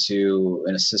talking to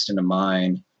an assistant of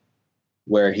mine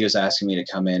where he was asking me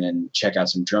to come in and check out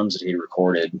some drums that he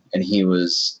recorded, and he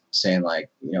was saying like,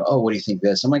 oh, what do you think of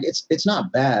this? I'm like, it's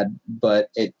not bad, but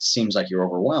it seems like you're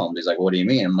overwhelmed. He's like, what do you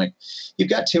mean? I'm like, you've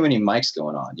got too many mics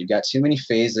going on. You've got too many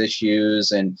phase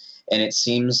issues, and it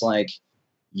seems like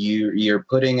you're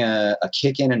putting a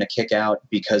kick in and a kick out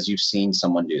because you've seen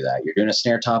someone do that. You're doing a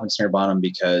snare top and snare bottom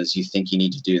because you think you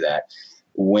need to do that,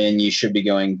 when you should be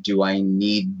going, do I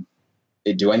need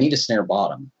a snare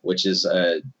bottom, which is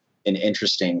an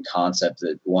interesting concept,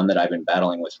 that one that I've been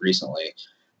battling with recently,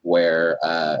 where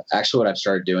actually what I've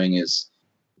started doing is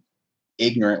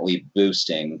ignorantly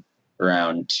boosting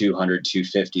around 200,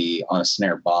 250 on a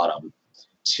snare bottom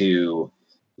to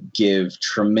give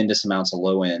tremendous amounts of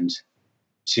low end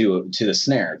to the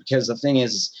snare. Because the thing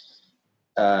is,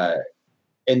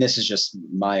 and this is just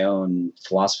my own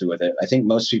philosophy with it, I think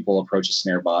most people approach a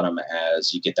snare bottom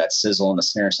as you get that sizzle in the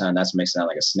snare sound. That's what makes it sound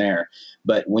like a snare.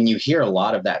 But when you hear a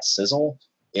lot of that sizzle,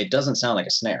 it doesn't sound like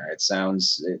a snare. It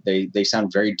sounds, they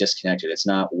sound very disconnected. It's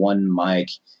not one mic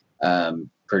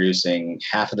producing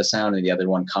half of the sound and the other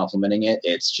one complementing it.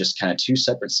 It's just kind of two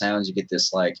separate sounds. You get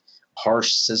this like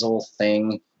harsh sizzle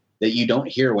thing that you don't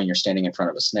hear when you're standing in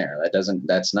front of a snare.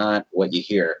 That's not what you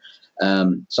hear.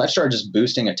 So I started just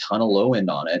boosting a ton of low end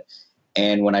on it.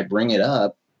 And when I bring it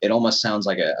up, it almost sounds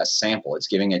like a sample. It's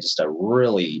giving it just a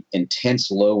really intense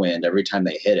low end every time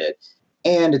they hit it.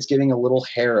 And it's giving a little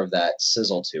hair of that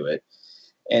sizzle to it.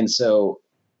 And so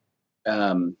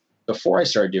before I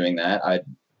started doing that,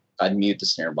 I'd mute the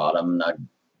snare bottom,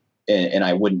 and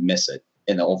I wouldn't miss it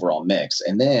in the overall mix.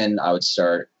 And then I would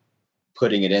start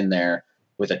putting it in there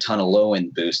with a ton of low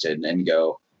end boosted and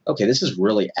go, okay, this is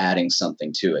really adding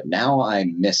something to it. Now I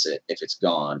miss it if it's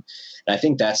gone. And I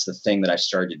think that's the thing that I've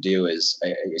started to do, is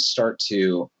I start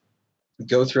to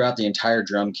go throughout the entire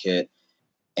drum kit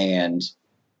and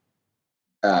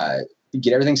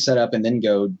get everything set up, and then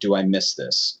go, do I miss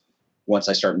this once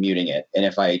I start muting it? And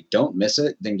if I don't miss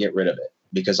it, then get rid of it,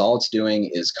 because all it's doing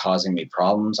is causing me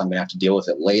problems. I'm going to have to deal with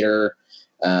it later.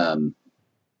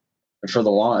 For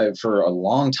a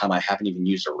long time, I haven't even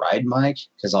used a ride mic,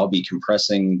 because I'll be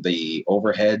compressing the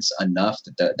overheads enough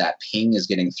that that ping is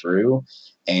getting through,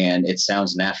 and it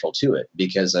sounds natural to it,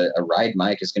 because a ride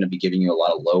mic is going to be giving you a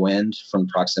lot of low end from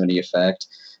proximity effect.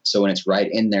 So when it's right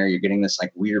in there, you're getting this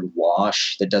like weird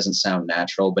wash that doesn't sound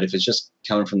natural. But if it's just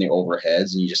coming from the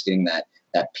overheads and you're just getting that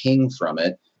ping from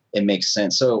it, it makes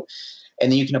sense. So,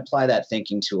 and then you can apply that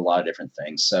thinking to a lot of different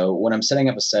things. So when I'm setting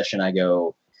up a session, I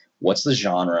go, what's the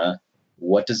genre?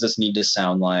 What does this need to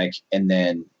sound like? And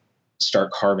then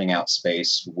start carving out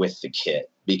space with the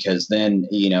kit. Because then,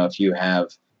 if you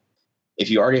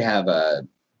already have a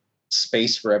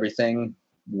space for everything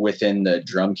within the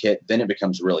drum kit, then it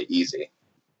becomes really easy.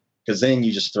 Because then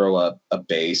you just throw a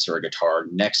bass or a guitar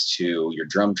next to your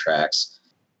drum tracks,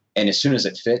 and as soon as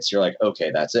it fits, you're like, okay,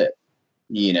 that's it.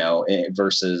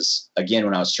 Versus, again,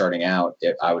 when I was starting out,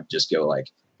 I would just go like,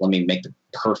 let me make the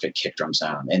perfect kick drum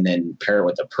sound and then pair it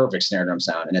with the perfect snare drum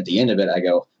sound. And at the end of it, I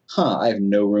go, I have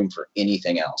no room for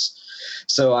anything else.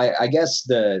 So I guess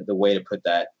the way to put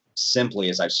that simply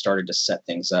is I've started to set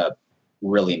things up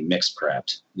really mix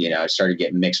prepped. I started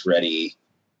getting mix ready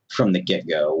from the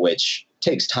get-go, which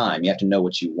takes time. You have to know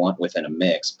what you want within a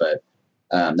mix, but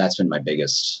that's been my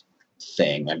biggest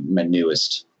thing, my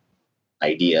newest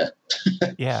idea.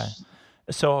 Yeah.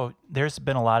 So there's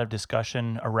been a lot of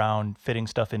discussion around fitting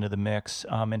stuff into the mix,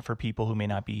 and for people who may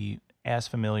not be as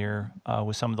familiar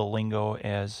with some of the lingo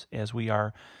as we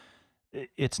are,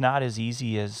 it's not as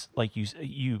easy as, like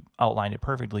you outlined it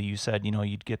perfectly. You said,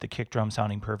 you'd get the kick drum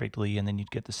sounding perfectly, and then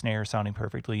you'd get the snare sounding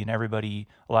perfectly, and a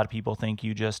lot of people think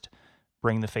you just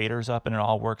bring the faders up and it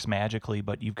all works magically,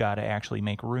 but you've got to actually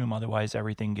make room, otherwise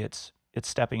everything it's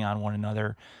stepping on one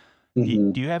another.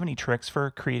 Mm-hmm. Do you have any tricks for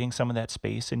creating some of that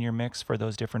space in your mix for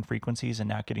those different frequencies and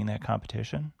not getting that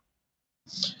competition?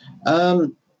 I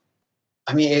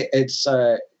mean, it's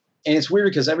and it's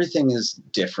weird because everything is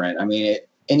different. I mean,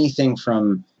 anything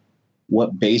from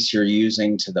what bass you're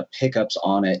using to the pickups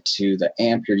on it to the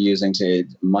amp you're using to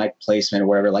mic placement or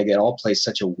whatever, like it all plays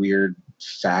such a weird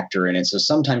factor in it. So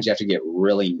sometimes you have to get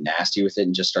really nasty with it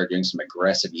and just start doing some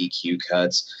aggressive EQ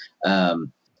cuts.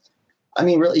 I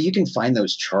mean, really, you can find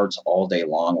those charts all day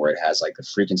long where it has like the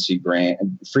frequency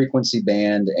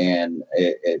band, and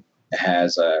it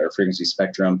has a frequency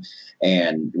spectrum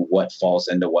and what falls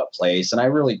into what place. And I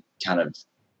really kind of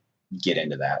get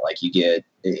into that. Like you get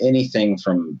anything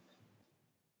from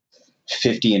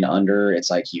 50 and under, it's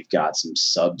like you've got some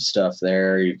sub stuff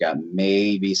there. You've got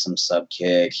maybe some sub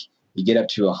kick. You get up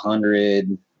to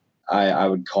 100. I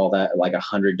would call that like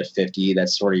 100 to 50.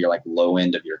 That's sort of your like low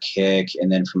end of your kick.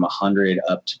 And then from 100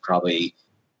 up to probably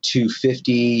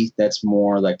 250, that's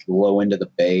more like low end of the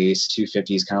bass.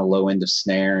 250 is kind of low end of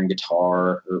snare and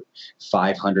guitar, or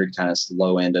 500 kind of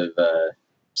low end of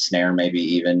snare,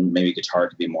 maybe guitar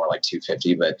could be more like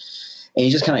 250. And you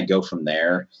just kind of go from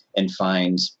there and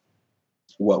find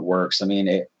what works. I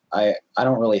mean, I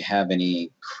don't really have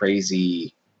any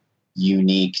crazy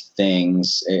unique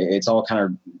things. It's all kind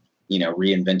of,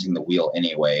 reinventing the wheel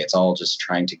anyway. It's all just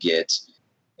trying to get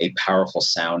a powerful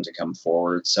sound to come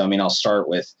forward. So, I mean, I'll start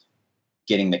with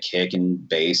getting the kick and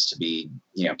bass to be,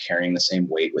 carrying the same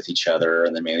weight with each other,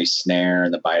 and then maybe snare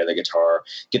and the bite of the guitar.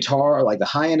 Guitar, like the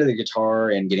high end of the guitar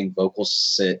and getting vocals to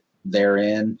sit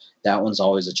therein, that one's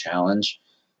always a challenge.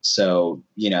 So,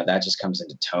 that just comes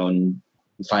into tone,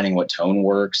 finding what tone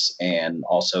works. And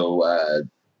also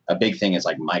a big thing is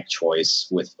like mic choice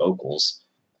with vocals,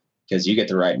 because you get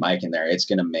the right mic in there, it's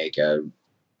going to make a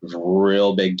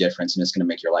real big difference, and it's going to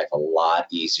make your life a lot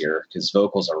easier, because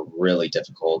vocals are really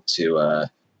difficult to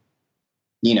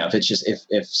if it's just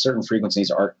if certain frequencies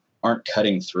aren't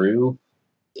cutting through,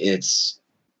 it's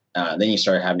then you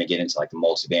start having to get into like the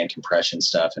multiband compression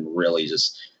stuff and really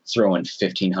just throwing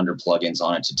 1,500 plugins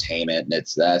on it to tame it, and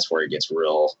that's where it gets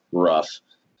real rough,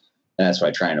 and that's what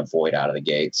I try and avoid out of the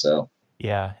gate. So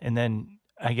Yeah, and then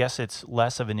I guess it's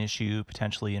less of an issue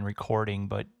potentially in recording,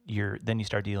 but then you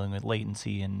start dealing with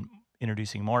latency and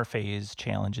introducing more phase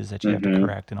challenges that you have to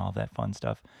correct and all that fun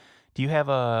stuff. Do you have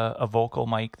a vocal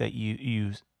mic that you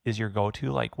use is your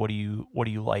go-to? Like, what do you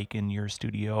like in your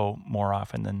studio more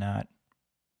often than not?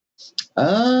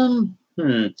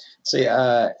 See,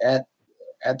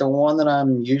 at the one that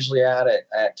I'm usually at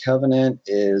Covenant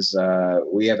is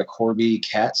we have a Corby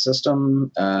Cat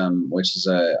system, which is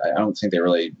I don't think they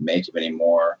really make them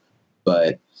anymore,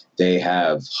 but they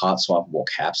have hot swappable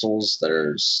capsules that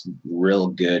are real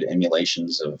good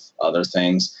emulations of other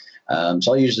things. So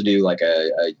I'll usually do like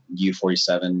a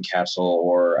U47 capsule,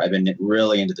 or I've been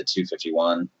really into the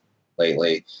 251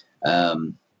 lately.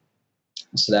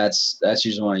 So that's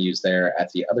usually what I use there.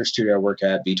 At the other studio I work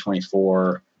at,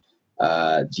 B24,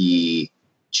 the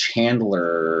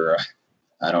Chandler,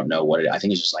 I don't know I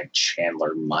think it's just like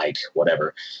Chandler mic,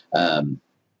 whatever.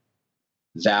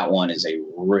 That one is a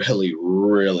really,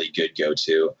 really good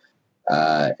go-to.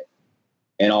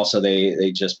 And also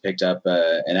they just picked up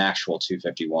an actual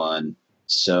 251.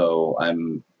 So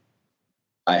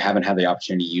I haven't had the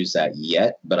opportunity to use that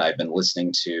yet, but I've been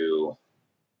listening to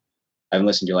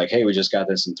like, hey, we just got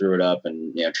this and threw it up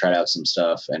and, tried out some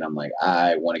stuff. And I'm like,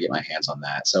 I want to get my hands on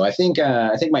that. So I think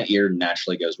my ear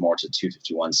naturally goes more to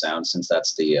 251 sound, since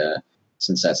that's the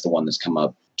one that's come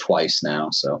up twice now.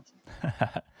 So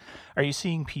Are you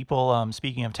seeing people,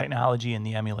 speaking of technology and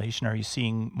the emulation, are you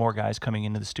seeing more guys coming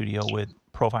into the studio with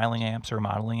profiling amps or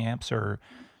modeling amps, or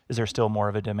is there still more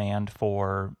of a demand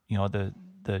for,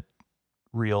 the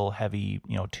real heavy,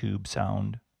 tube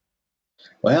sound?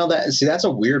 Well, that's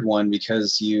a weird one,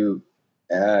 because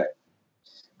I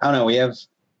don't know. We have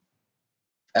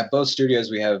at both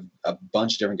studios, we have a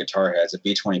bunch of different guitar heads. At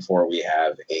B24, we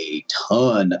have a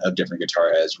ton of different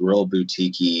guitar heads, real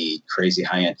boutique-y, crazy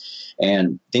high end,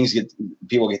 and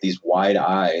people get these wide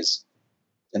eyes,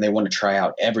 and they want to try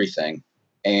out everything.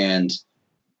 And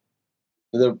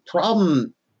the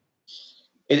problem,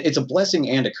 it's a blessing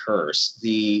and a curse.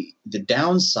 The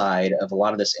downside of a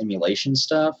lot of this emulation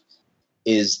stuff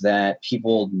is that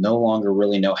people no longer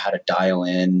really know how to dial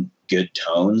in good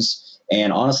tones.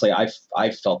 And honestly,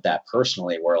 I've felt that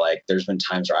personally, where like there's been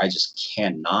times where I just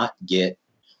cannot get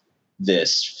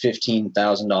this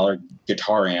 $15,000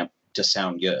 guitar amp to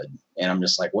sound good. And I'm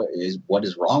just like, what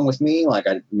is wrong with me? Like,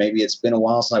 maybe it's been a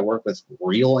while since I worked with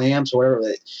real amps or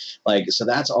whatever. Like, so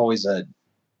that's always a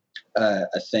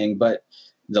thing. But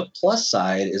the plus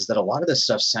side is that a lot of this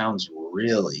stuff sounds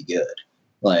really good.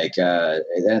 Like,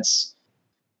 that's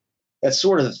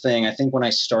sort of the thing. I think when I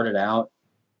started out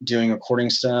doing recording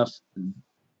stuff,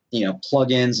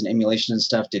 plugins and emulation and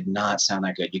stuff did not sound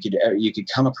that good. You could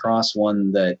come across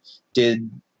one that did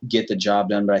get the job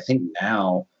done, but I think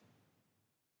now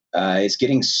it's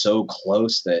getting so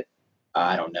close that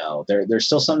I don't know. There's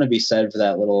still something to be said for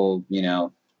that little,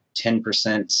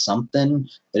 10% something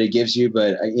that it gives you.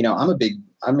 But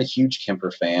I'm a huge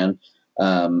Kemper fan.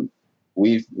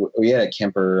 We had a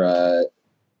Kemper.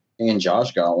 And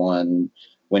Josh got one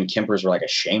when Kempers were like a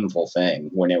shameful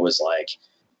thing, when it was like,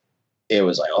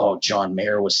 oh, John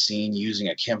Mayer was seen using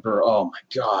a Kemper. Oh my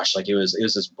gosh. Like it was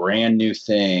this brand new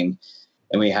thing.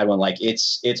 And we had one, like,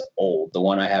 it's old. The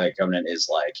one I have at Covenant is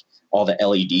like all the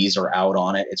LEDs are out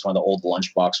on it. It's one of the old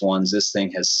lunchbox ones. This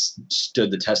thing has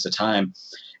stood the test of time.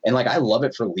 And like, I love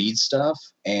it for lead stuff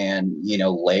and,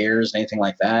 layers and anything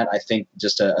like that. I think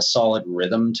just a solid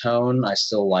rhythm tone. I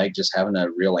still like just having a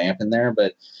real amp in there,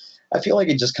 but I feel like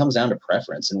it just comes down to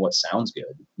preference and what sounds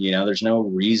good. There's no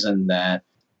reason that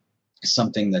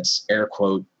something that's air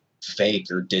quote fake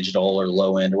or digital or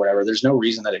low end or whatever, there's no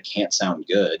reason that it can't sound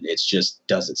good. It's just,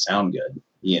 does it sound good?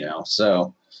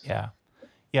 So Yeah.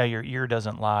 Yeah, your ear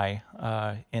doesn't lie.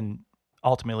 And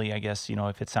ultimately, I guess,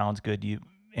 if it sounds good,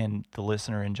 and the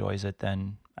listener enjoys it,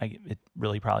 then it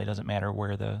really probably doesn't matter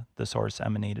where the source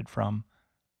emanated from.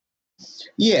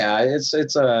 yeah,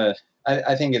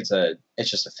 I think it's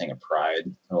just a thing of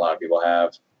pride a lot of people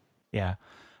have. Yeah.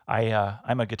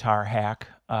 I'm a guitar hack.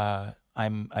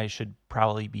 I should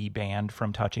probably be banned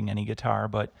from touching any guitar,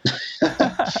 but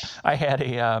I had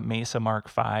a Mesa Mark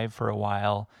V for a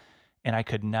while, and I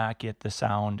could not get the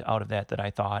sound out of that I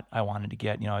thought I wanted to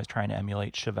get. I was trying to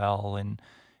emulate Chevelle and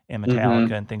Metallica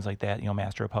Hmm. and things like that.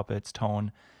 Master of Puppets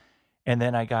tone, and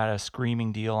then I got a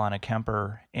screaming deal on a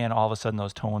Kemper, and all of a sudden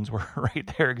those tones were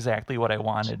right there, exactly what I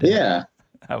wanted, and Yeah.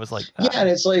 I was like, Yeah. And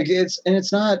ah, it's like,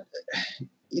 it's not,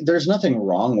 there's nothing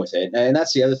wrong with it. And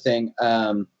that's the other thing.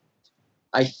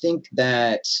 I think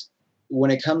that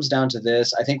when it comes down to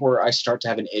this, I think where I start to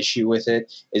have an issue with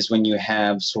it is when you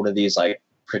have sort of these like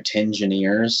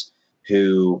pretensioneers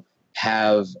who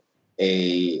have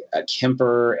a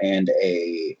Kemper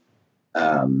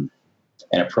um,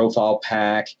 and a profile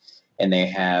pack, and they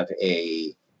have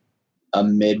a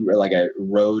mid, like a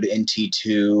Rode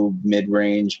NT2 mid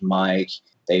range mic.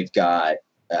 They've got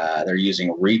they're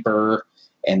using Reaper,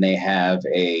 and they have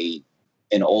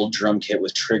an old drum kit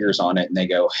with triggers on it, and they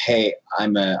go, "Hey,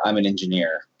 I'm an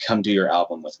engineer. Come do your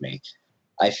album with me."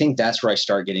 I think that's where I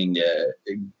start getting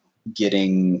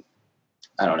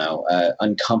I don't know,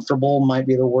 uncomfortable might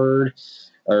be the word,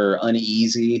 or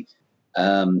uneasy.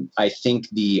 I think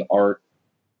the art.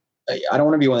 I don't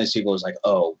want to be one of those people who's like,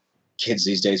 "Oh, kids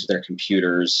these days with their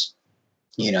computers,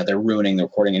 they're ruining the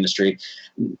recording industry."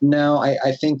 No,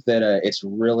 I think that it's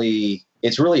really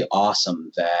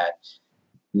awesome that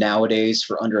nowadays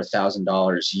for under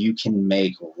 $1,000 you can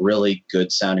make really good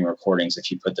sounding recordings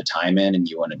if you put the time in and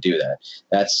you want to do that.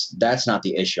 That's not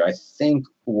the issue. I think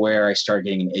where I start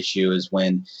getting an issue is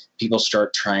when people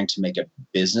start trying to make a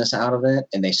business out of it,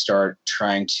 and they start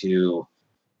trying to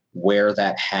wear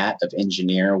that hat of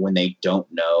engineer when they don't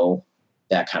know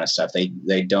that kind of stuff.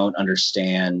 They don't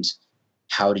understand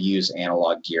how to use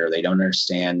analog gear. They don't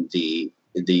understand the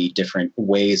different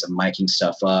ways of miking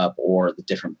stuff up, or the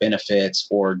different benefits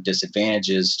or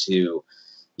disadvantages to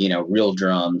real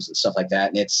drums and stuff like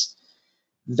that. And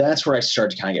that's where I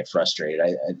start to kind of get frustrated.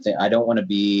 I don't want to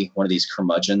be one of these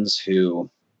curmudgeons who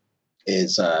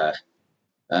is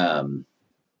um,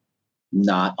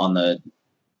 not on the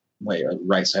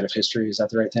right side of history. Is that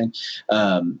the right thing?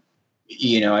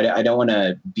 I don't want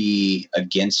to be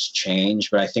against change,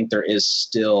 but I think there is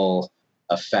still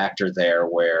a factor there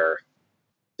where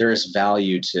there is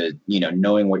value to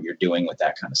knowing what you're doing with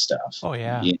that kind of stuff. oh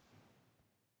yeah,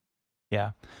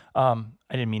 yeah. I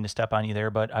didn't mean to step on you there,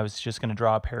 but I was just going to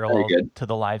draw a Very parallel good. to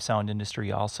the live sound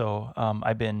industry also.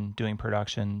 I've been doing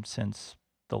production since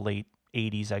the late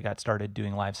 80s. I got started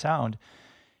doing live sound.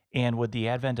 And with the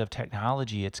advent of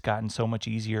technology, it's gotten so much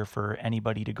easier for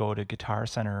anybody to go to Guitar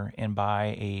Center and buy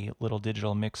a little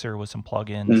digital mixer with some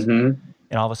plugins, Mm-hmm.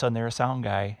 and all of a sudden they're a sound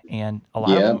guy. And a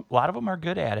lot of Yeah. them, a lot of them are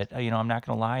good at it. I'm not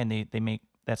going to lie, and they make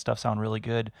that stuff sound really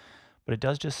good. But it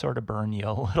does just sort of burn you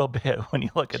a little bit when you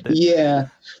look at it. Yeah.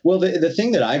 Well, the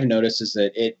thing that I've noticed is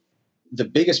that the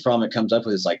biggest problem it comes up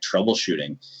with is like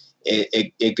troubleshooting.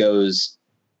 It goes,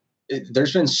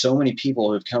 there's been so many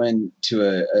people who've come into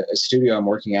a studio I'm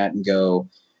working at and go,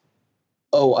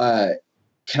 "Oh,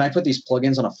 can I put these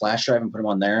plugins on a flash drive and put them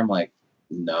on there?" I'm like,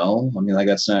 "No, I mean, like,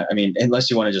 that's not, I mean, unless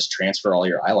you want to just transfer all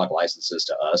your iLok licenses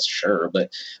to us, sure."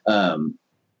 But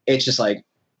it's just like,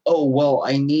 "Oh, well,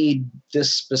 I need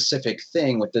this specific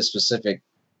thing with this specific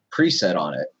preset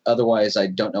on it. Otherwise, I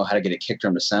don't know how to get a kick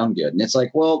drum to sound good." And it's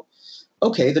like, well,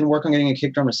 okay, then work on getting a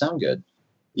kick drum to sound good.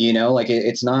 Like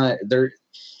it's not there.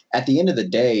 At the end of the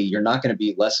day, you're not going to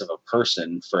be less of a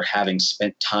person for having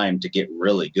spent time to get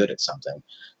really good at something.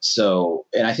 So,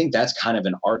 and I think that's kind of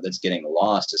an art that's getting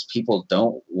lost, is people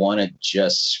don't want to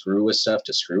just screw with stuff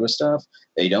to screw with stuff.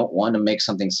 They don't want to make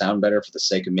something sound better for the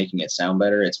sake of making it sound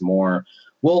better. It's more,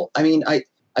 well, I mean, I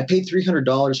paid $300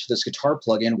 for this guitar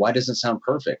plugin. Why doesn't it sound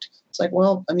perfect? It's like,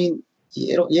 well, I mean,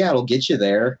 it'll get you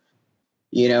there,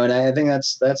 and I think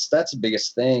that's the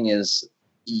biggest thing is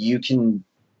you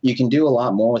can do a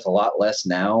lot more with a lot less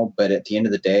now. But at the end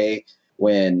of the day,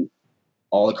 when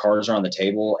all the cards are on the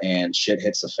table and shit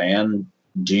hits the fan,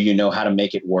 do you know how to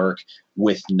make it work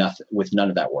with nothing, with none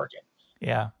of that working?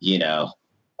 Yeah. You know,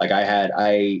 like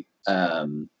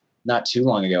not too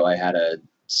long ago, I had a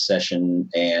session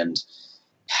and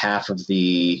half of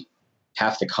the,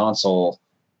 half the console,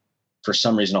 for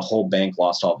some reason, a whole bank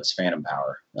lost all of its phantom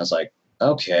power. I was like,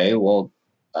 okay, well,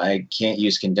 I can't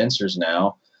use condensers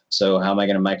now. So how am I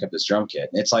going to mic up this drum kit?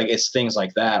 It's like, it's things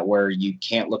like that where you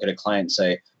can't look at a client and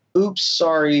say, oops,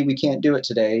 sorry, we can't do it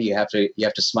today. You have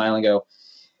to smile and go,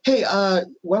 hey,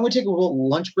 why don't we take a little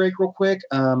lunch break real quick?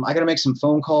 I got to make some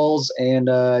phone calls, and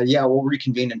yeah, we'll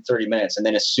reconvene in 30 minutes. And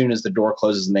then as soon as the door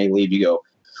closes and they leave, you go,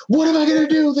 what am I going to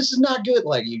do? This is not good.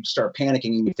 Like, you start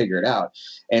panicking and you figure it out.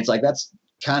 And it's like, that's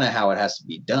kind of how it has to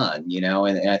be done,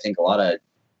 and I think a lot of,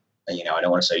 I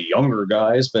don't want to say younger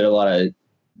guys, but a lot of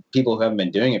people who haven't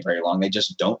been doing it very long, they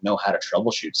just don't know how to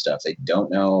troubleshoot stuff. They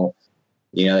don't know,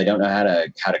 they don't know how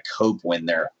to cope when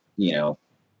their,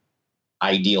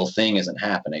 ideal thing isn't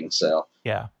happening. So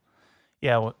Yeah.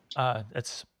 Yeah.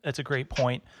 That's a great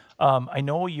point. I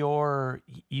know you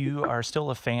are still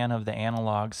a fan of the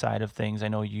analog side of things. I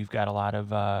know you've got a lot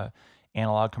of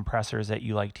analog compressors that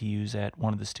you like to use at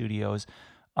one of the studios.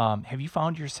 Have you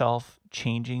found yourself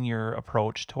changing your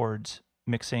approach towards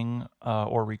mixing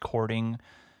or recording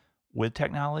with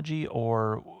technology,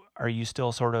 or are you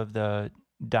still sort of the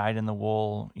dyed in the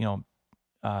wool?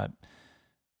 Uh,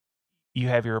 you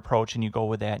have your approach and you go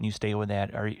with that and you stay with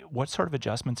that. What sort of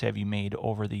adjustments have you made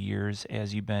over the years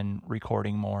as you've been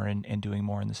recording more and doing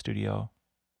more in the studio?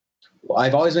 well,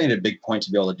 I've always made it a big point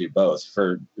to be able to do both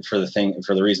for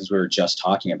the reasons we were just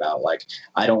talking about. Like,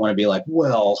 I don't want to be like,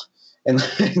 well,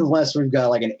 unless we've got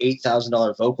like an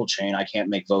 $8,000 vocal chain, I can't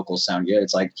make vocals sound good.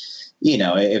 It's like,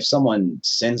 if someone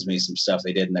sends me some stuff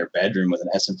they did in their bedroom with an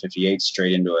SM58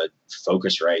 straight into a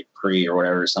Focusrite pre or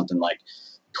whatever, something like,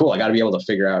 cool, I got to be able to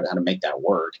figure out how to make that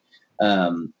work.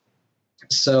 Um,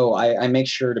 so I make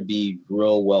sure to be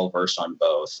real well versed on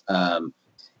both.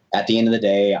 At the end of the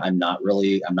day, I'm not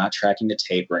tracking to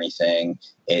tape or anything.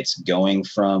 It's going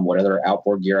from whatever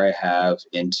outboard gear I have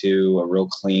into a real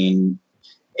clean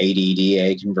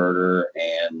ADDA converter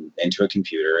and into a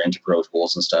computer, into Pro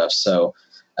Tools and stuff.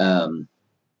 Um,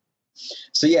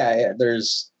 so yeah,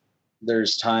 there's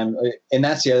time. And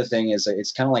that's the other thing, is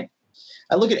it's kind of like,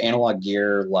 I look at analog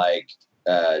gear like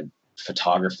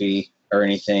photography or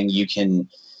anything. You can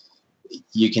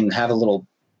have a little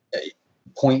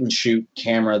point and shoot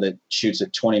camera that shoots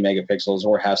at 20 megapixels,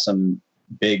 or have some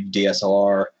big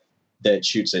DSLR that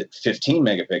shoots at 15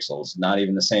 megapixels, not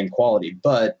even the same quality.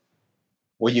 But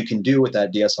what you can do with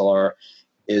that DSLR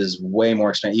is way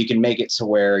more expensive. You can make it to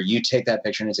where you take that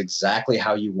picture and it's exactly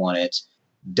how you want it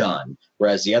done.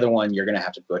 Whereas the other one, you're going to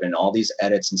have to put in all these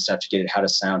edits and stuff to get it how to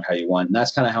sound how you want. And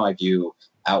that's kind of how I view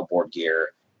outboard gear,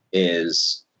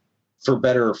 is for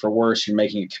better or for worse, you're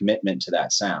making a commitment to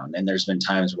that sound. And there's been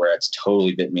times where it's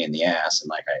totally bit me in the ass, and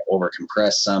like I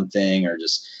overcompress something, or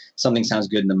just something sounds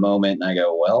good in the moment, and I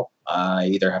go, well, I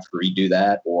either have to redo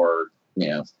that, or,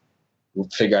 we'll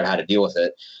figure out how to deal with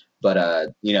it.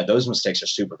 But those mistakes are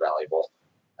super valuable.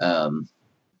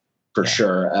 For Yeah.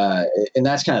 sure. And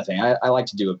that's kind of thing. I like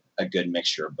to do a good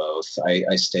mixture of both.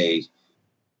 I stay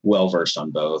well versed on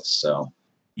both. So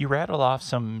You rattled off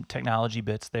some technology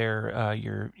bits there,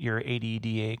 your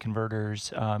ADDA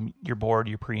converters, your board,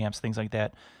 your preamps, things like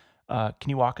that. Can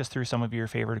you walk us through some of your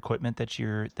favorite equipment that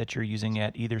you're using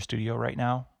at either studio right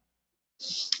now?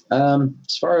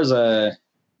 as far as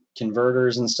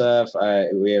converters and stuff,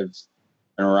 we have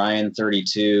an Orion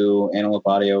 32 Antelope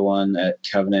Audio one at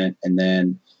Covenant, and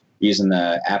then using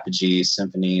the Apogee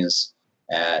Symphonies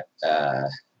at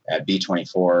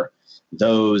B24.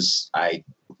 Those I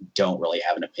don't really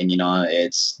have an opinion on.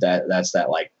 That's that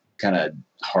like kind of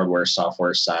hardware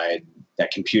software side,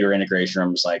 that computer integration.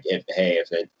 I'm just like, if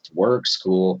it works,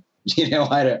 cool.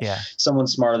 I don't. Yeah. Someone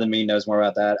smarter than me knows more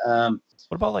about that.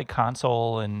 What about like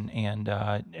console and do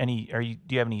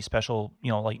you have any special,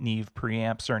 like Neve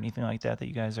preamps or anything like that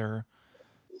you guys are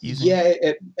using? Yeah,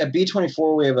 at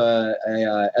B24 we have a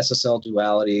SSL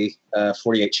Duality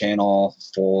 48 channel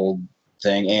full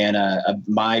thing, and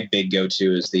my big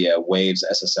go-to is the Waves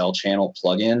SSL channel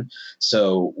plugin.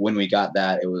 So when we got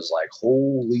that, it was like,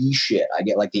 holy shit, I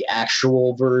get like the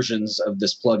actual versions of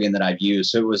this plugin that I've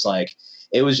used. So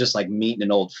it was just like meeting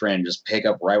an old friend, just pick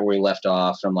up right where we left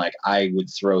off. I'm like, I would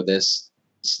throw these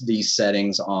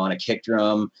settings on a kick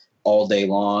drum all day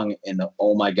long, and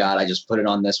oh my god, I just put it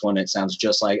on this one, it sounds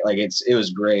just like it was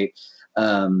great.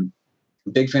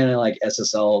 Big fan of like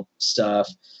SSL stuff.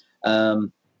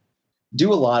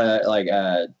 Do a lot of like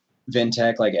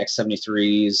Vintech, like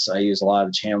X73s. I use a lot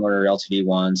of Chandler LTD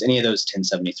ones. Any of those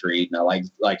 1073. Now,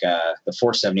 the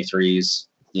 473s,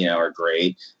 are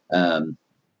great. Um,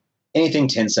 Anything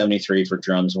 1073 for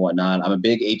drums and whatnot. I'm a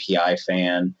big API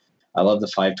fan. I love the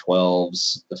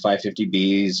 512s. The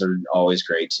 550Bs are always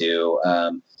great too.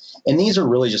 And these are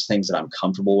really just things that I'm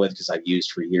comfortable with because I've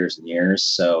used for years and years.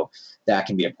 So that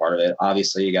can be a part of it.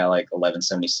 Obviously, you got like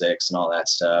 1176 and all that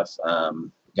stuff.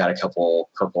 Got a couple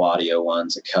Purple Audio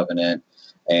ones at Covenant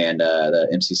and the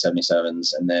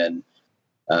MC77s. And then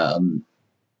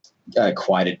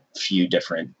quite a few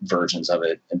different versions of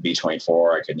it in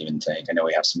B24. I couldn't even think. I know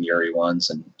we have some Yuri ones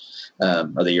and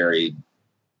or the Yuri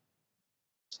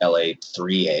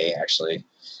LA3A actually.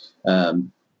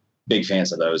 Big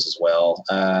fans of those as well.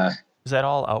 Is that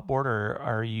all outboard, or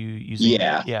are you using?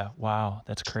 Yeah. Yeah. Wow,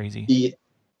 that's crazy.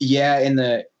 Yeah, and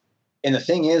the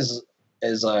thing is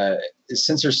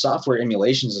since there's software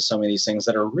emulations of some of these things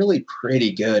that are really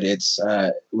pretty good, it's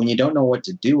when you don't know what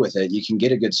to do with it, you can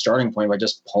get a good starting point by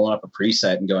just pulling up a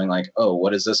preset and going like, oh,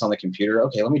 what is this on the computer?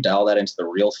 Okay, let me dial that into the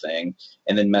real thing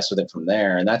and then mess with it from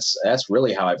there. And that's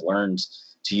really how I've learned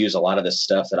to use a lot of this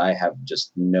stuff that I have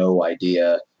just no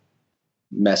idea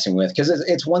messing with, because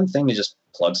it's one thing to just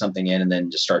plug something in and then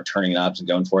just start turning knobs and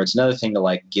going for it. It's another thing to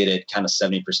like get it kind of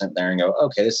 70% there and go,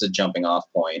 okay, this is a jumping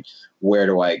off point. Where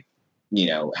do I,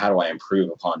 how do I improve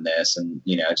upon this? And,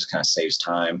 it just kind of saves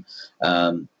time.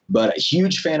 But a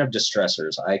huge fan of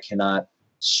distressors. I cannot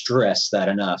stress that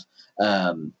enough.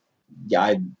 Yeah,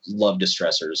 I love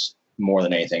distressors more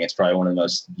than anything. It's probably one of the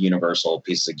most universal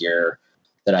pieces of gear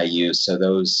that I use. So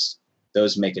those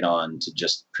make it on to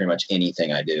just pretty much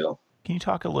anything I do. Can you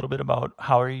talk a little bit about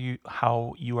how you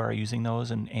are using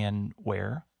those and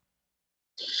where?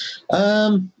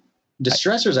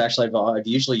 Distressors actually I've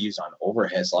usually used on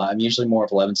overheads a lot. I'm usually more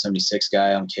of 1176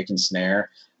 guy on kick and snare.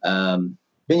 Been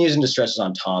using distressors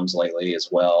on toms lately as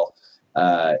well.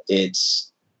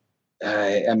 It's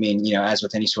I mean, as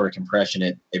with any sort of compression,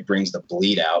 it brings the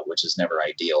bleed out, which is never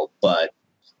ideal,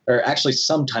 or actually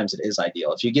sometimes it is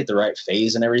ideal. If you get the right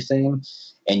phase and everything,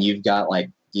 and you've got like,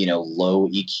 low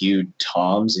EQ'd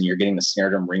toms and you're getting the snare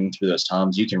drum ringing through those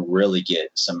toms, you can really get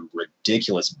some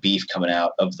ridiculous beef coming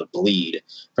out of the bleed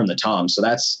from the toms. So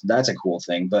that's a cool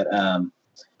thing. But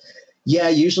yeah,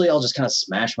 usually I'll just kind of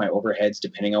smash my overheads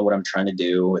depending on what I'm trying to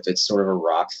do. If it's sort of a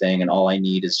rock thing and all I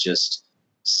need is just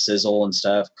sizzle and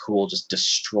stuff, cool, just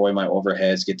destroy my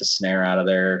overheads, get the snare out of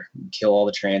there, kill all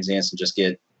the transients and just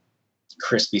get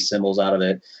crispy cymbals out of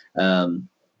it.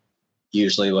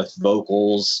 Usually with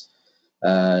vocals,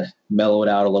 mellow it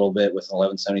out a little bit with an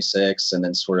 1176 and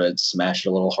then sort of smash it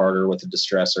a little harder with the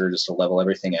distressor just to level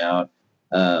everything out.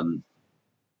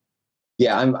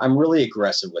 Yeah, I'm really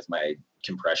aggressive with my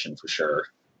compression for sure.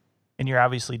 And you're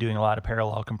obviously doing a lot of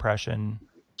parallel compression.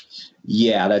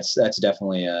 Yeah, that's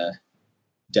definitely a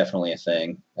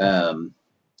thing.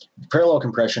 Parallel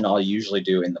compression I'll usually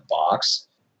do in the box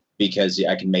because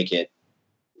I can make it.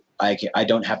 I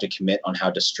don't have to commit on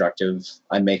how destructive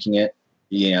I'm making it.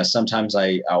 Sometimes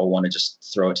I'll want to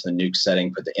just throw it to the nuke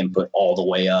setting, put the input all the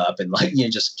way up and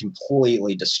just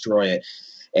completely destroy it.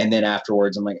 And then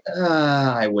afterwards I'm like,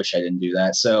 I wish I didn't do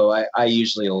that. So I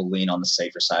usually will lean on the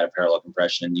safer side of parallel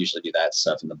compression and usually do that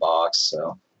stuff in the box.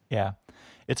 So yeah,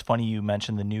 it's funny you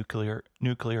mentioned the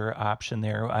nuclear option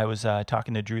there. I was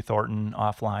talking to Drew Thornton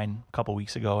offline a couple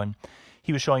weeks ago, and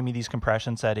he was showing me these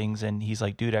compression settings, and he's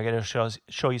like, dude, I got to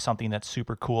show you something that's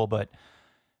super cool, but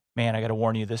man, I got to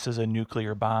warn you, this is a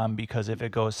nuclear bomb because if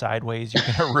it goes sideways, you're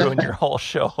going to ruin your whole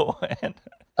show.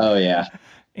 Oh, yeah.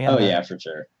 Yeah, for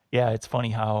sure. Yeah, it's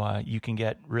funny how you can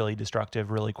get really destructive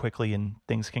really quickly and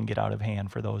things can get out of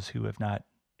hand for those who have not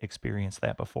experienced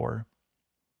that before.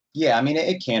 Yeah, I mean,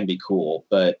 it can be cool,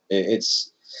 but and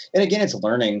again, it's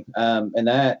learning. And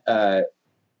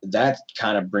that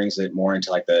kind of brings it more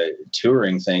into like the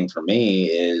touring thing for me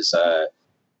is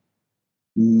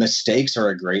mistakes are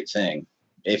a great thing.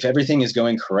 If everything is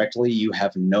going correctly, you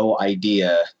have no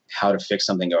idea how to fix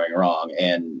something going wrong.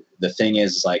 And the thing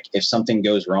is, like, if something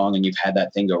goes wrong and you've had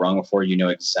that thing go wrong before, you know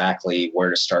exactly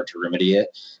where to start to remedy it.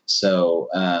 So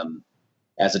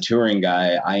as a touring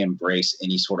guy, I embrace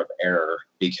any sort of error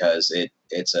because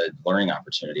it's a learning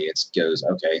opportunity. It goes,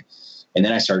 okay. And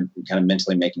then I start kind of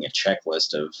mentally making a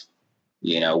checklist of,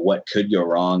 what could go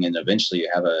wrong. And eventually you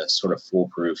have a sort of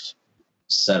foolproof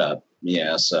setup.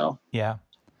 So. Yeah.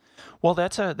 Well,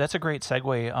 that's a great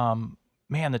segue.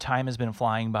 Man, the time has been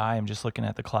flying by. I'm just looking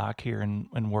at the clock here, and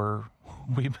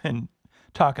we've been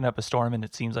talking up a storm, and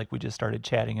it seems like we just started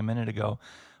chatting a minute ago.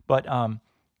 But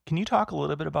can you talk a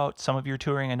little bit about some of your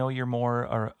touring? I know you're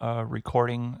more a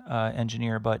recording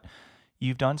engineer, but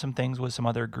you've done some things with some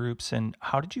other groups, and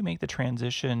how did you make the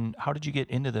transition? How did you get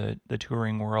into the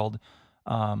touring world?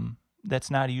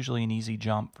 That's not usually an easy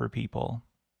jump for people.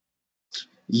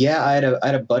 Yeah, I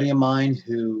had a buddy of mine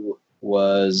who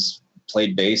was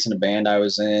played bass in a band I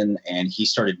was in, and he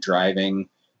started driving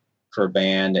for a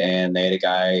band, and they had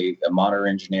a monitor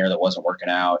engineer that wasn't working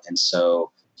out, and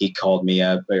so he called me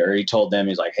up, or he told them,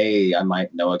 he's like, hey, I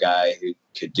might know a guy who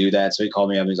could do that. So he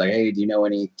called me up and he's like, hey, do you know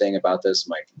anything about this?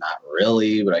 I'm like, not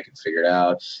really, but I could figure it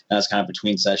out. And I was kind of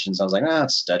between sessions. I was like,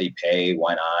 it's study pay,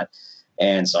 why not?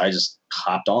 And so I just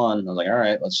hopped on. I was like, all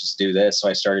right, let's just do this. So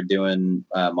I started doing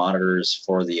monitors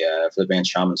for the band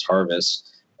Shaman's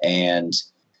Harvest, and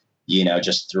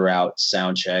just throughout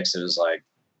sound checks, it was like,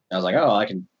 I was like, oh, I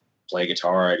can play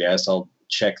guitar, I guess. I'll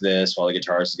check this while the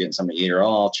guitarist is getting something to eat, or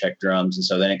I'll check drums. And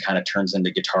so then it kind of turns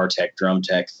into guitar tech, drum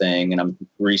tech thing, and I'm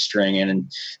restringing. And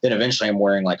then eventually I'm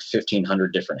wearing like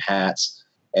 1,500 different hats.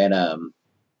 And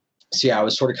so yeah, I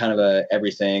was sort of kind of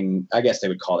everything. I guess they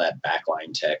would call that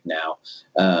backline tech now.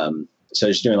 So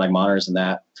just doing like monitors and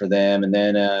that for them. And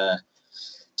then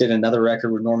did another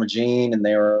record with Norma Jean, and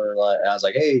they were like, I was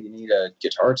like, hey, do you need a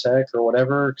guitar tech or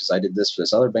whatever? Because I did this for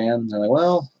this other band. And they're like,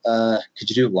 well, could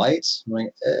you do lights? I'm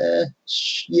like,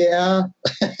 yeah.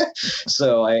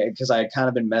 So because I had kind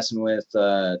of been messing with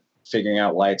figuring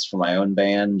out lights for my own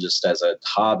band just as a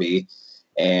hobby.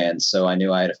 And so I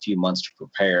knew I had a few months to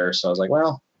prepare. So I was like,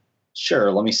 well,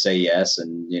 sure, let me say yes,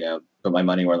 and put my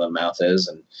money where the mouth is,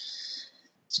 and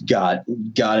got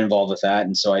involved with that.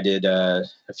 And so I did a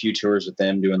few tours with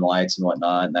them doing lights and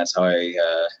whatnot, and that's how I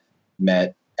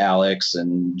met Alex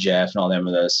and Jeff and all them,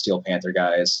 the Steel Panther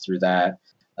guys, through that.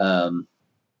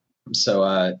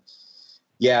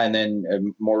 Yeah, and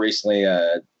then more recently,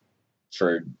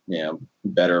 for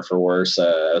better or for worse,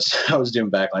 I was doing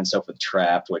backline stuff with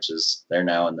Trapped, which is they're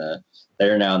now in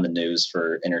the news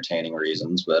for entertaining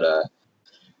reasons. But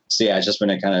so yeah, it's just been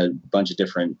a kind of bunch of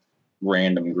different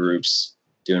random groups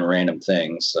doing random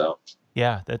things. So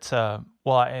Yeah, that's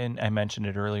well, and I mentioned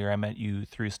it earlier. I met you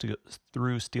through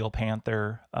Steel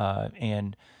Panther,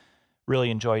 and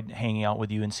really enjoyed hanging out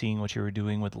with you and seeing what you were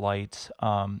doing with lights.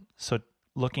 So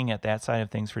looking at that side of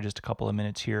things for just a couple of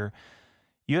minutes here,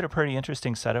 you had a pretty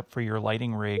interesting setup for your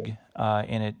lighting rig,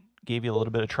 and it gave you a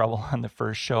little bit of trouble on the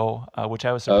first show, which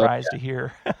I was surprised to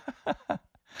hear.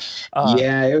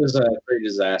 Yeah, it was pretty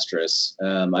disastrous.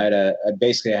 I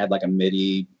basically had like a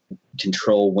MIDI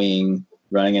control wing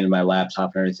running into my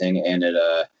laptop and everything, and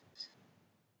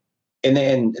and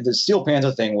then the Steel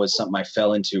Panther thing was something I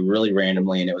fell into really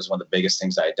randomly, and it was one of the biggest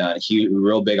things I had done.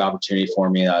 Real big opportunity for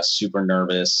me. I was super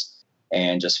nervous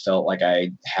and just felt like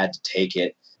I had to take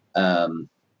it.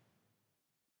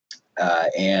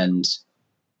 And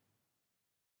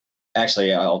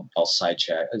actually, I'll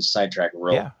sidetrack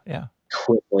real Yeah.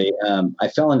 quickly. I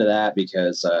fell into that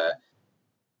because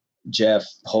Jeff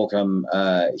Holcomb,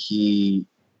 he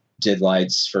did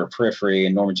lights for Periphery,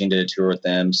 and Norma Jean did a tour with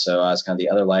them. So I was kind of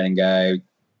the other lighting guy.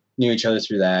 Knew each other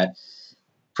through that.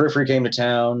 Periphery came to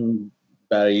town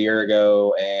about a year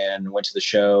ago and went to the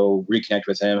show, reconnect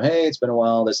with him. Hey, it's been a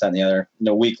while, this, that, and the other. And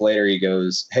a week later, he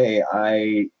goes,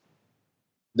 hey,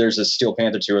 there's a Steel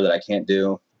Panther tour that I can't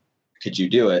do. Could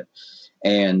you do it?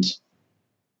 And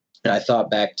I thought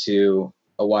back to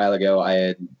a while ago, I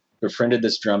had befriended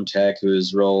this drum tech who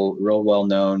was real well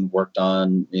known, worked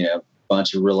on a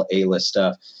bunch of real A-list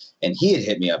stuff, and he had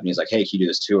hit me up and he's like, hey, can you do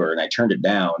this tour? And I turned it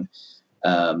down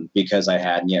because I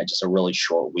had just a really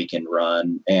short weekend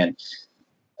run. And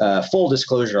full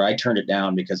disclosure, I turned it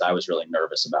down because I was really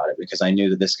nervous about it, because I knew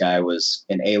that this guy was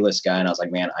an A-list guy, and I was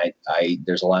like, man, I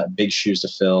there's a lot of big shoes to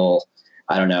fill.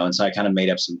 I don't know. And so I kind of made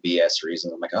up some BS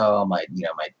reasons. I'm like, oh, my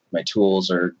tools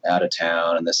are out of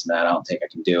town and this and that. I don't think I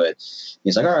can do it.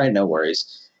 He's like, all right, no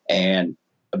worries. And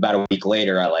about a week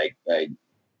later, I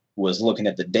was looking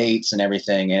at the dates and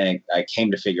everything, and I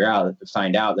came to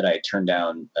find out that I had turned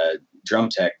down a drum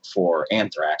tech for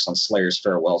Anthrax on Slayer's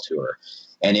farewell tour.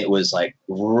 And it was like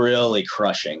really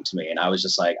crushing to me. And I was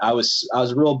just like, I was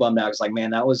real bummed out. I was like, man,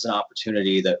 that was an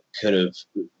opportunity that could have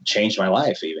changed my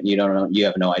life. Even, you don't know, you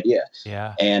have no idea.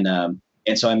 Yeah. And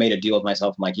so I made a deal with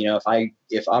myself. I'm like,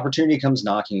 if opportunity comes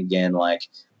knocking again, like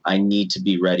I need to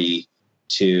be ready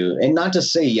to, and not to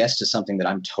say yes to something that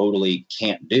I'm totally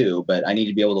can't do, but I need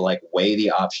to be able to like weigh the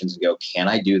options and go, can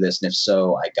I do this? And if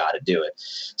so, I got to do it.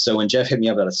 So when Jeff hit me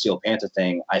up about a Steel Panther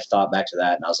thing, I thought back to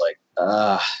that and I was like,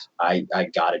 I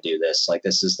got to do this. Like,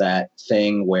 this is that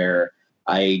thing where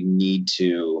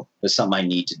it's something I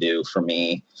need to do for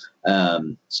me.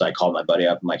 So I called my buddy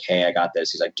up. I'm like, hey, I got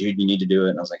this. He's like, dude, you need to do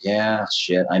it. And I was like, yeah,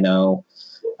 shit, I know.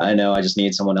 I just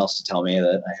needed someone else to tell me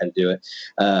that I had to do it.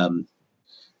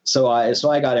 So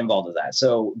I got involved with that.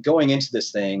 So going into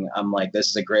this thing, I'm like,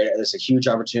 this is a huge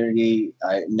opportunity.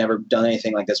 I never done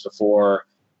anything like this before.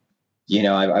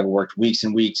 I've worked weeks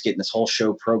and weeks getting this whole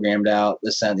show programmed out,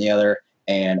 this, that, and the other.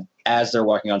 And as they're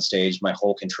walking on stage, my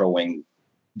whole control wing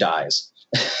dies.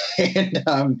 And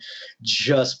I'm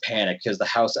just panicked because the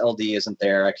house LD isn't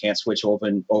there. I can't switch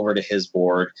over to his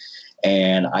board.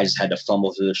 And I just had to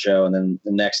fumble through the show. And then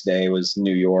the next day was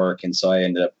New York. And so I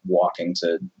ended up walking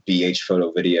to BH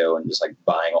Photo Video and just like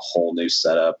buying a whole new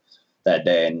setup that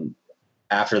day. And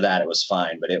after that, it was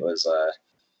fine. But it was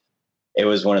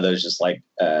one of those just like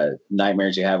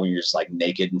nightmares you have when you're just like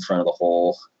naked in front of the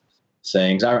whole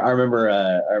things. I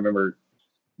remember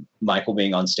Michael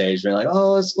being on stage being like,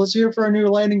 "Oh, let's hear for our new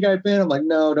Lightning Guy pin." I'm like,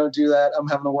 "No, don't do that. I'm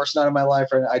having the worst night of my life.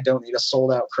 I don't need a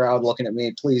sold out crowd looking at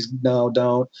me. Please, no,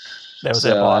 don't." That was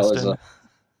at Boston.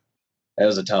 That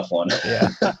was a tough one.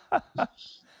 Yeah.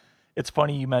 It's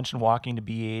funny you mentioned walking to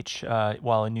BH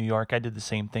while in New York. I did the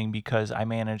same thing because I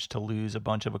managed to lose a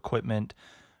bunch of equipment.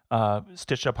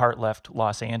 Stitched Up Heart left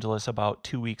Los Angeles about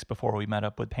 2 weeks before we met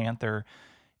up with Panther.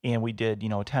 And we did,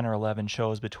 10 or 11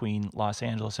 shows between Los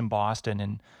Angeles and Boston.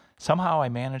 And somehow I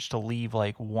managed to leave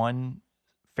like one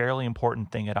fairly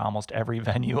important thing at almost every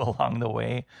venue along the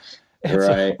way. And Right.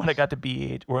 so when I got to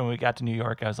BH, when we got to New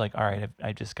York, I was like, all right,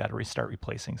 I just got to restart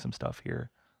replacing some stuff here.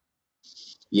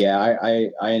 Yeah,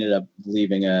 I ended up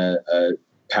leaving a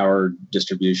power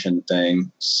distribution thing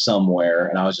somewhere,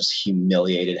 and I was just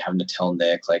humiliated having to tell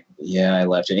Nick, like, yeah, I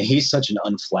left it. And he's such an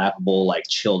unflappable, like,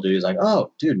 chill dude. He's like,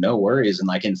 "Oh, dude, no worries." And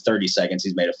like in 30 seconds,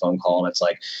 he's made a phone call, and it's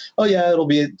like, "Oh yeah, it'll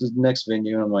be at the next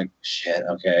venue." And I'm like, "Shit,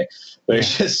 okay." But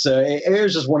it's just it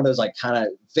was just one of those like kind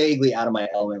of vaguely out of my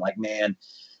element. Like, man,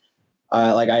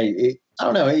 I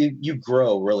don't know. You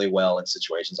grow really well in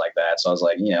situations like that. So I was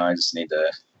like, I just need to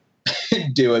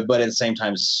do it, but at the same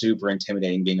time, super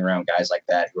intimidating being around guys like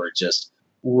that who are just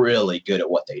really good at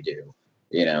what they do.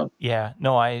 Yeah,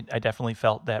 no, I definitely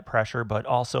felt that pressure, but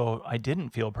also I didn't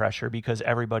feel pressure because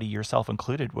everybody, yourself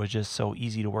included, was just so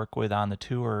easy to work with on the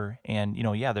tour. And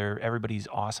everybody's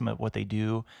awesome at what they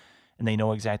do, and they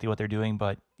know exactly what they're doing.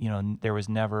 But there was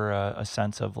never a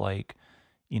sense of like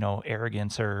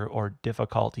arrogance or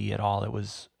difficulty at all. It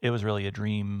was really a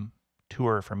dream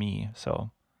tour for me. So.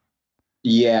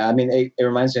 Yeah, I mean, it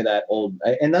reminds me of that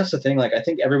and that's the thing. Like, I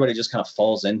think everybody just kind of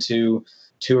falls into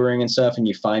touring and stuff, and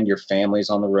you find your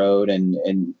families on the road, and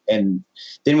then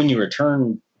when you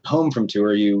return home from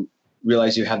tour, you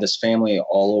realize you have this family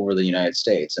all over the United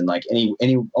States, and like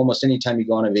almost any time you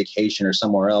go on a vacation or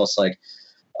somewhere else, like,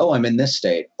 "Oh, I'm in this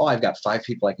state. Oh, I've got 5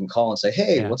 people I can call and say,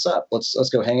 hey, Yeah. what's up? Let's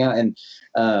go hang out." And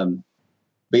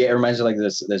but yeah, it reminds me of like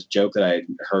this joke that I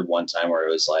heard one time where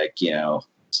it was like,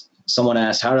 someone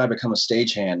asked, "How did I become a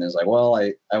stagehand?" And it's like, well,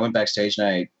 I went backstage and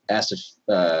I asked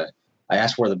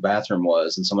where the bathroom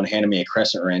was, and someone handed me a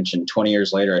crescent wrench, and 20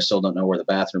 years later, I still don't know where the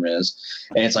bathroom is.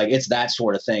 And it's like, it's that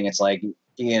sort of thing. It's like,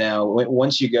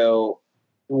 once you go,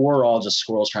 we're all just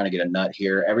squirrels trying to get a nut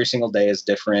here. Every single day is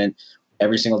different.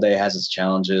 Every single day has its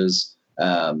challenges.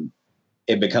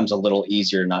 It becomes a little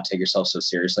easier to not take yourself so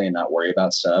seriously and not worry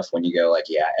about stuff when you go like,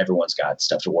 yeah, everyone's got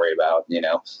stuff to worry about,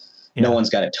 Yeah. No one's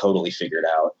got it totally figured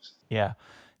out. Yeah.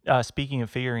 Speaking of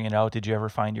figuring it out, did you ever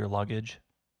find your luggage?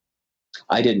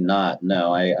 I did not.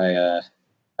 No, I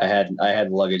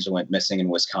had luggage that went missing in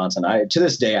Wisconsin. To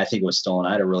this day, I think it was stolen.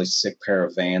 I had a really sick pair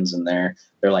of Vans in there.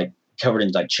 They're like covered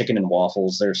in like chicken and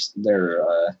waffles.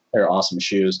 They're awesome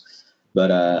shoes.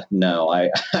 But no, I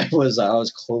was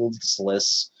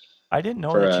clothesless. I didn't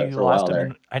know that you lost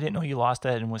it. I didn't know you lost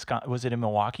that in Wisconsin. Was it in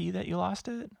Milwaukee that you lost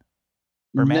it?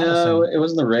 Or Madison? No, it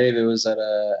wasn't the rave. It was at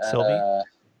Sylvie?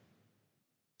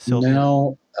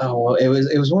 No. Oh, well, it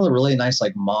was one of the really nice,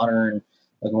 like modern,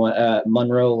 like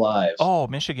Monroe Live. Oh,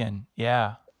 Michigan.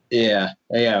 Yeah. Yeah,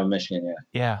 Michigan. Yeah.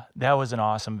 Yeah, that was an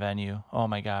awesome venue. Oh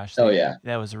my gosh. Yeah,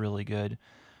 that was really good.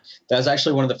 That was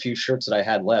actually one of the few shirts that I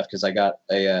had left because I got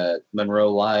a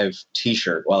Monroe Live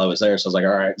T-shirt while I was there. So I was like,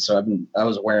 all right. So I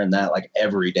was wearing that like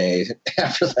every day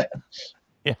after that.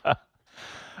 Yeah.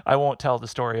 I won't tell the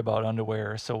story about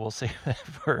underwear, so we'll save that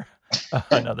for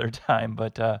another time.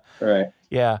 But right.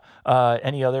 Yeah.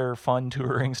 Any other fun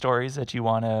touring stories that you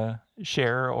want to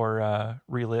share or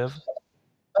relive?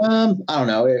 I don't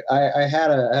know. I had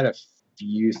a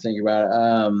few think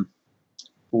about it.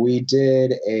 We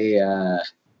did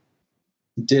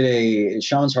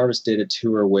Shaman's Harvest did a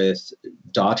tour with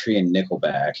Daughtry and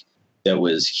Nickelback that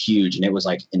was huge, and it was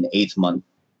like an 8 month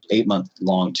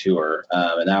long tour,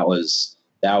 and that was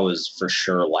for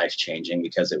sure life changing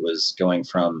because it was going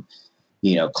from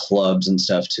clubs and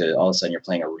stuff to all of a sudden you're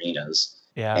playing arenas.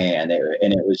 Yeah. And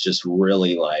it was just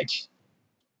really like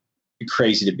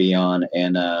crazy to be on.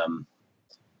 And I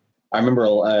remember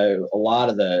a lot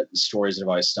of the stories that have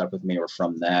always stuck with me were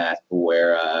from that,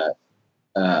 where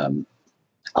um,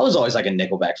 I was always like a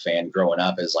Nickelback fan growing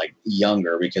up as like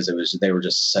younger, because they were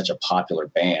just such a popular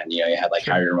band. You know, you had like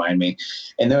How You Remind Me,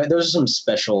 and there some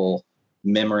special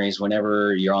memories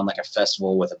whenever you're on like a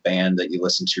festival with a band that you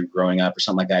listened to growing up or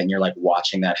something like that, and you're like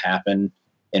watching that happen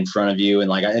in front of you. And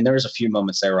like, and there was a few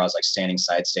moments there where I was like standing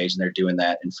side stage and they're doing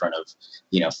that in front of,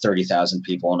 30,000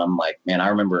 people. And I'm like, man, I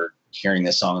remember hearing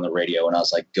this song on the radio when I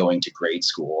was like going to grade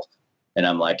school. And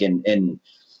I'm like, and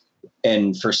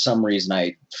for some reason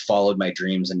I followed my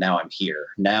dreams, and now I'm here.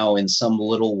 Now in some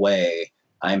little way,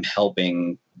 I'm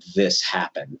helping this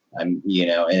happen. And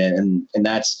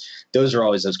those are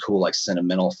always those cool, like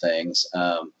sentimental things.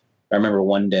 I remember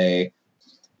one day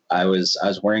I was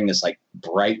wearing this like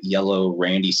bright yellow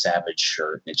Randy Savage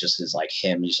shirt. It just is like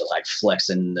him. He's just like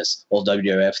flexing this old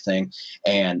WWF thing.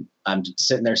 And I'm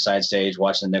sitting there side stage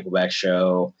watching the Nickelback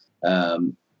show,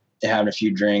 having a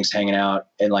few drinks, hanging out.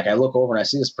 And like, I look over and I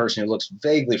see this person who looks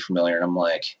vaguely familiar. And I'm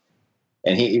like,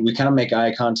 and we kind of make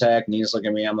eye contact, and he's looking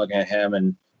at me, I'm looking at him.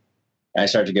 And I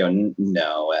start to go,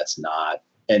 no, that's not.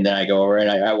 And then I go over and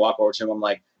I walk over to him. I'm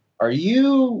like, are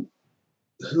you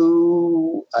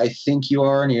who I think you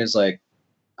are? And he was like,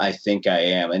 I think I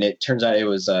am. And it turns out it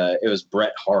was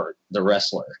Bret Hart, the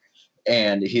wrestler.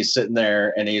 And he's sitting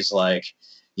there and he's like,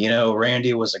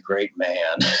 Randy was a great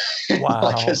man.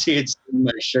 Wow. Because he had seen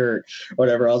my shirt,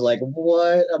 whatever. I was like,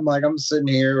 what? I'm like, I'm sitting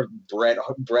here with Bret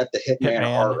the Hitman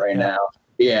Hart right now.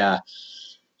 Yeah.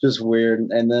 Just weird.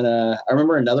 And then I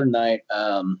remember another night,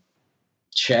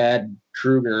 Chad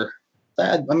Kruger.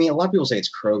 I mean, a lot of people say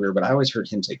it's Kroger, but I always heard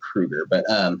him say Kruger. But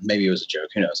maybe it was a joke.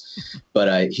 Who knows?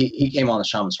 But he came on the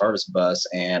Shaman's Harvest bus,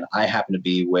 and I happened to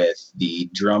be with the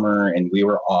drummer, and we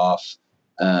were off.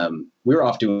 We were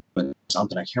off doing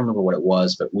something. I can't remember what it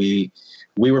was, but we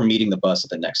were meeting the bus at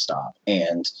the next stop,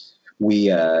 and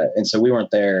so we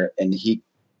weren't there. And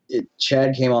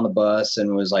Chad came on the bus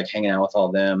and was like hanging out with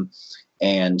all them.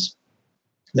 And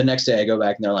the next day I go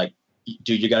back and they're like,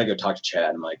 dude, you got to go talk to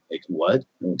Chad. I'm like, what?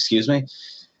 Excuse me?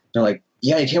 They're like,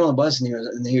 yeah, he came on the bus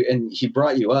and he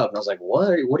brought you up. And I was like, what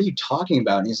are you talking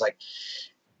about? And he's like,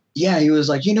 yeah, he was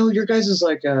like, your guys is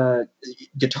like a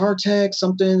guitar tech,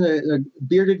 something, a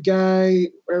bearded guy,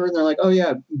 whatever. And they're like, oh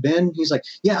yeah, Ben. He's like,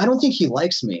 yeah, I don't think he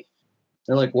likes me.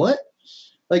 They're like, what?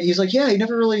 Like, he's like, yeah, he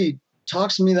never really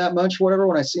talks to me that much, whatever.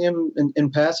 When I see him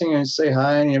in passing, I say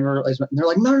hi, and they're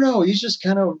like, no, he's just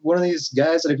kind of one of these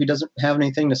guys that if he doesn't have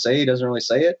anything to say, he doesn't really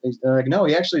say it. They're like, no,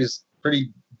 he actually is a pretty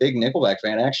big Nickelback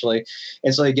fan, actually.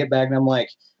 And so they get back, and I'm like,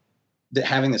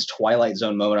 having this Twilight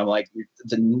Zone moment. I'm like,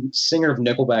 the singer of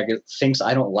Nickelback thinks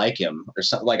I don't like him or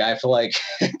something. Like, I have to like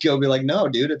go be like, no,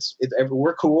 dude,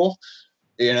 we're cool.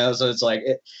 So it's like,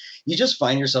 you just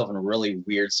find yourself in really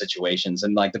weird situations.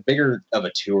 And like, the bigger of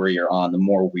a tour you're on, the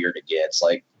more weird it gets.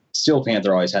 Like, Steel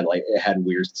Panther always had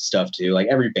weird stuff too. Like,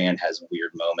 every band has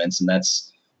weird moments, and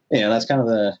that's kind of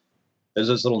there's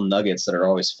those little nuggets that are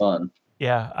always fun.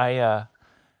 Yeah.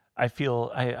 I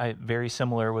feel I very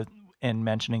similar with in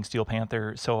mentioning Steel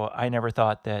Panther. So I never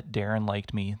thought that Darren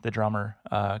liked me, the drummer,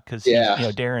 because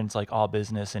Darren's like all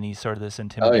business, and he's sort of this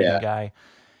intimidating guy,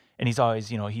 and he's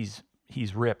always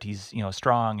he's ripped, he's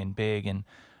strong and big, and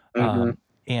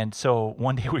and so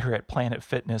one day we were at Planet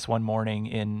Fitness one morning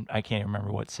in, I can't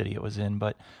remember what city it was in,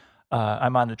 but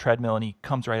I'm on the treadmill, and he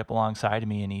comes right up alongside of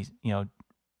me, and he's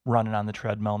running on the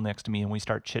treadmill next to me, and we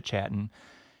start chit chatting,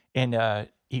 and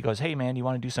he goes, hey man, you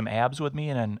want to do some abs with me?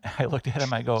 And then I looked at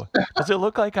him, I go, does it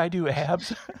look like I do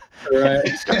abs? Right.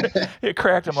 It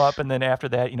cracked him up, and then after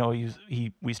that,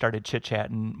 we started chit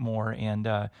chatting more,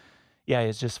 and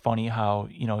it's just funny how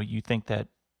you think that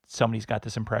somebody's got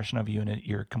this impression of you, and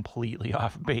you're completely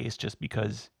off base just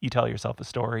because you tell yourself a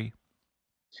story.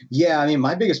 Yeah, I mean,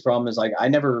 my biggest problem is like I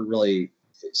never really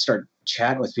start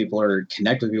chatting with people or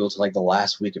connect with people to like the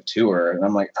last week of tour, and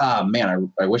I'm like,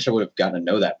 man, I wish I would have gotten to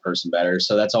know that person better.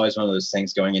 So that's always one of those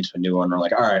things going into a new one where I'm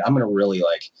like, all right, I'm gonna really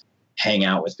like hang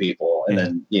out with people, and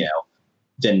then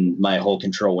then my whole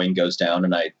control wing goes down,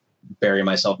 and I bury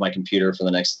myself in my computer for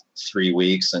the next 3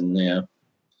 weeks, and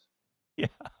Yeah,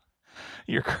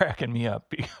 you're cracking me up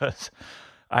because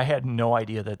I had no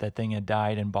idea that thing had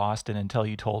died in Boston until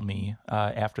you told me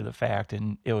after the fact,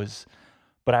 and it was.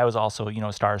 But I was also,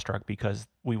 starstruck because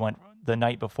we went the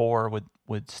night before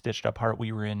with Stitched Up Heart.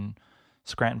 We were in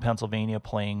Scranton, Pennsylvania,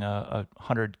 playing a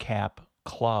 100-cap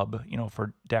club,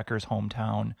 for Decker's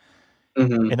hometown.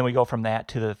 Mm-hmm. And then we go from that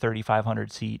to the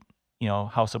 3,500 seat,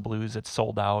 House of Blues. It's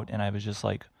sold out, and I was just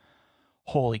like,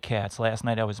 holy cats! Last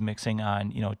night I was mixing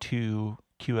on, two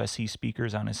QSC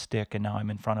speakers on his stick, and now I'm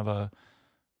in front of a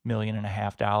 $1.5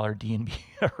 million D&B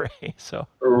array. So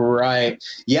Right.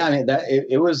 Yeah, I mean that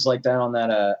it was like that on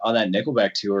that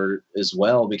Nickelback tour as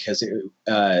well, because it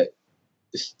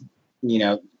you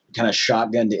know, kind of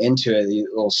shotgunned into it, these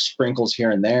little sprinkles here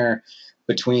and there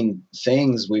between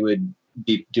things. We would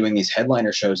be doing these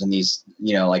headliner shows in these,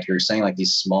 like you were saying, like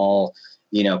these small,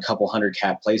 couple hundred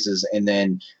cap places, and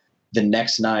then the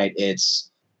next night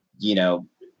it's,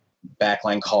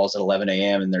 backline calls at 11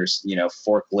 a.m. and there's,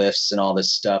 forklifts and all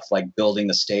this stuff, like building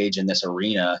the stage in this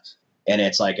arena. And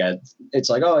it's like, oh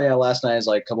yeah, last night is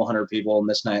like a couple hundred people, and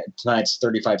tonight's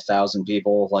 35,000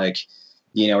 people. Like,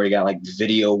 where you got like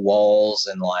video walls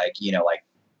and like, like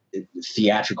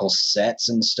theatrical sets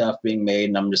and stuff being made.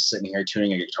 And I'm just sitting here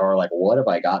tuning a guitar. Like, what have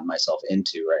I gotten myself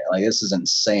into? Right. Like, this is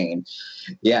insane.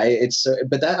 Yeah.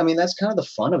 But that's kind of the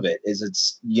fun of it,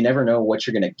 is you never know what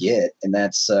you're going to get. And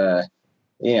that's, you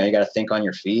got to think on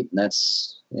your feet, and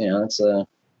that's,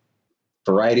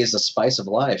 variety is the spice of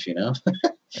life,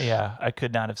 Yeah, I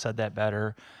could not have said that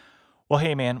better. Well,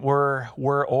 hey man,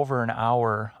 we're over an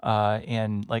hour,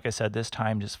 and like I said, this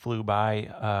time just flew by.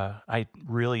 I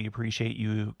really appreciate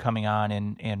you coming on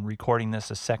and recording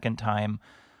this a second time.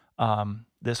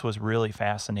 This was really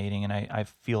fascinating, and I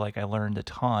feel like I learned a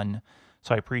ton.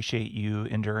 So I appreciate you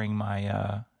enduring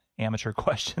my amateur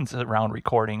questions around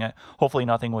recording. Hopefully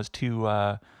nothing was too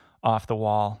off the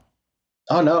wall.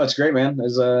 Oh no, it's great, man.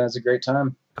 It's a great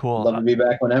time. Cool. Love to be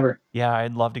back whenever. Yeah,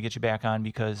 I'd love to get you back on,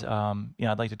 because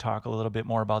I'd like to talk a little bit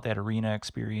more about that arena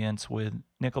experience with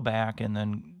Nickelback, and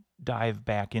then dive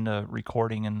back into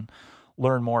recording and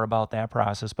learn more about that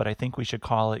process. But I think we should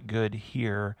call it good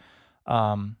here.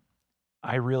 I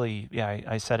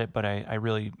said it, but I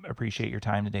really appreciate your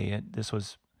time today. This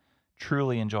was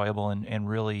truly enjoyable and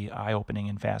really eye-opening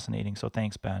and fascinating. So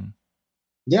thanks, Ben.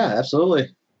 Yeah,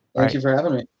 absolutely. Thank you for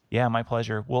having me. Yeah, my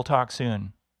pleasure. We'll talk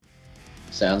soon.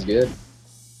 Sounds good.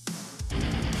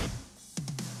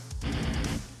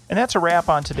 And that's a wrap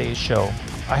on today's show.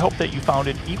 I hope that you found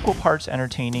it equal parts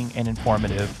entertaining and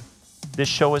informative. This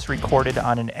show is recorded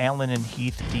on an Allen &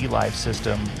 Heath D-Live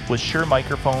system with Shure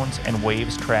microphones and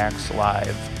Waves Tracks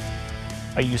Live.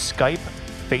 I use Skype,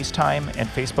 FaceTime, and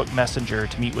Facebook Messenger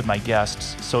to meet with my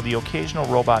guests, so the occasional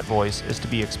robot voice is to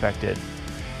be expected.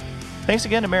 Thanks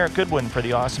again to Merrick Goodwin for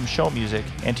the awesome show music,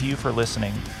 and to you for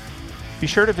listening. Be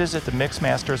sure to visit the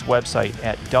Mixmasters website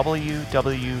at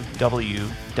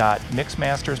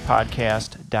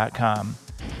www.mixmasterspodcast.com.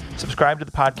 Subscribe to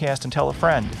the podcast and tell a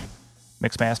friend.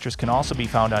 Mixmasters can also be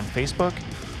found on Facebook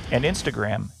and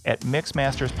Instagram at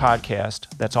Mixmasters Podcast.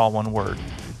 That's all one word.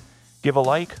 Give a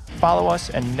like, follow us,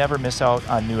 and never miss out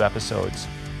on new episodes.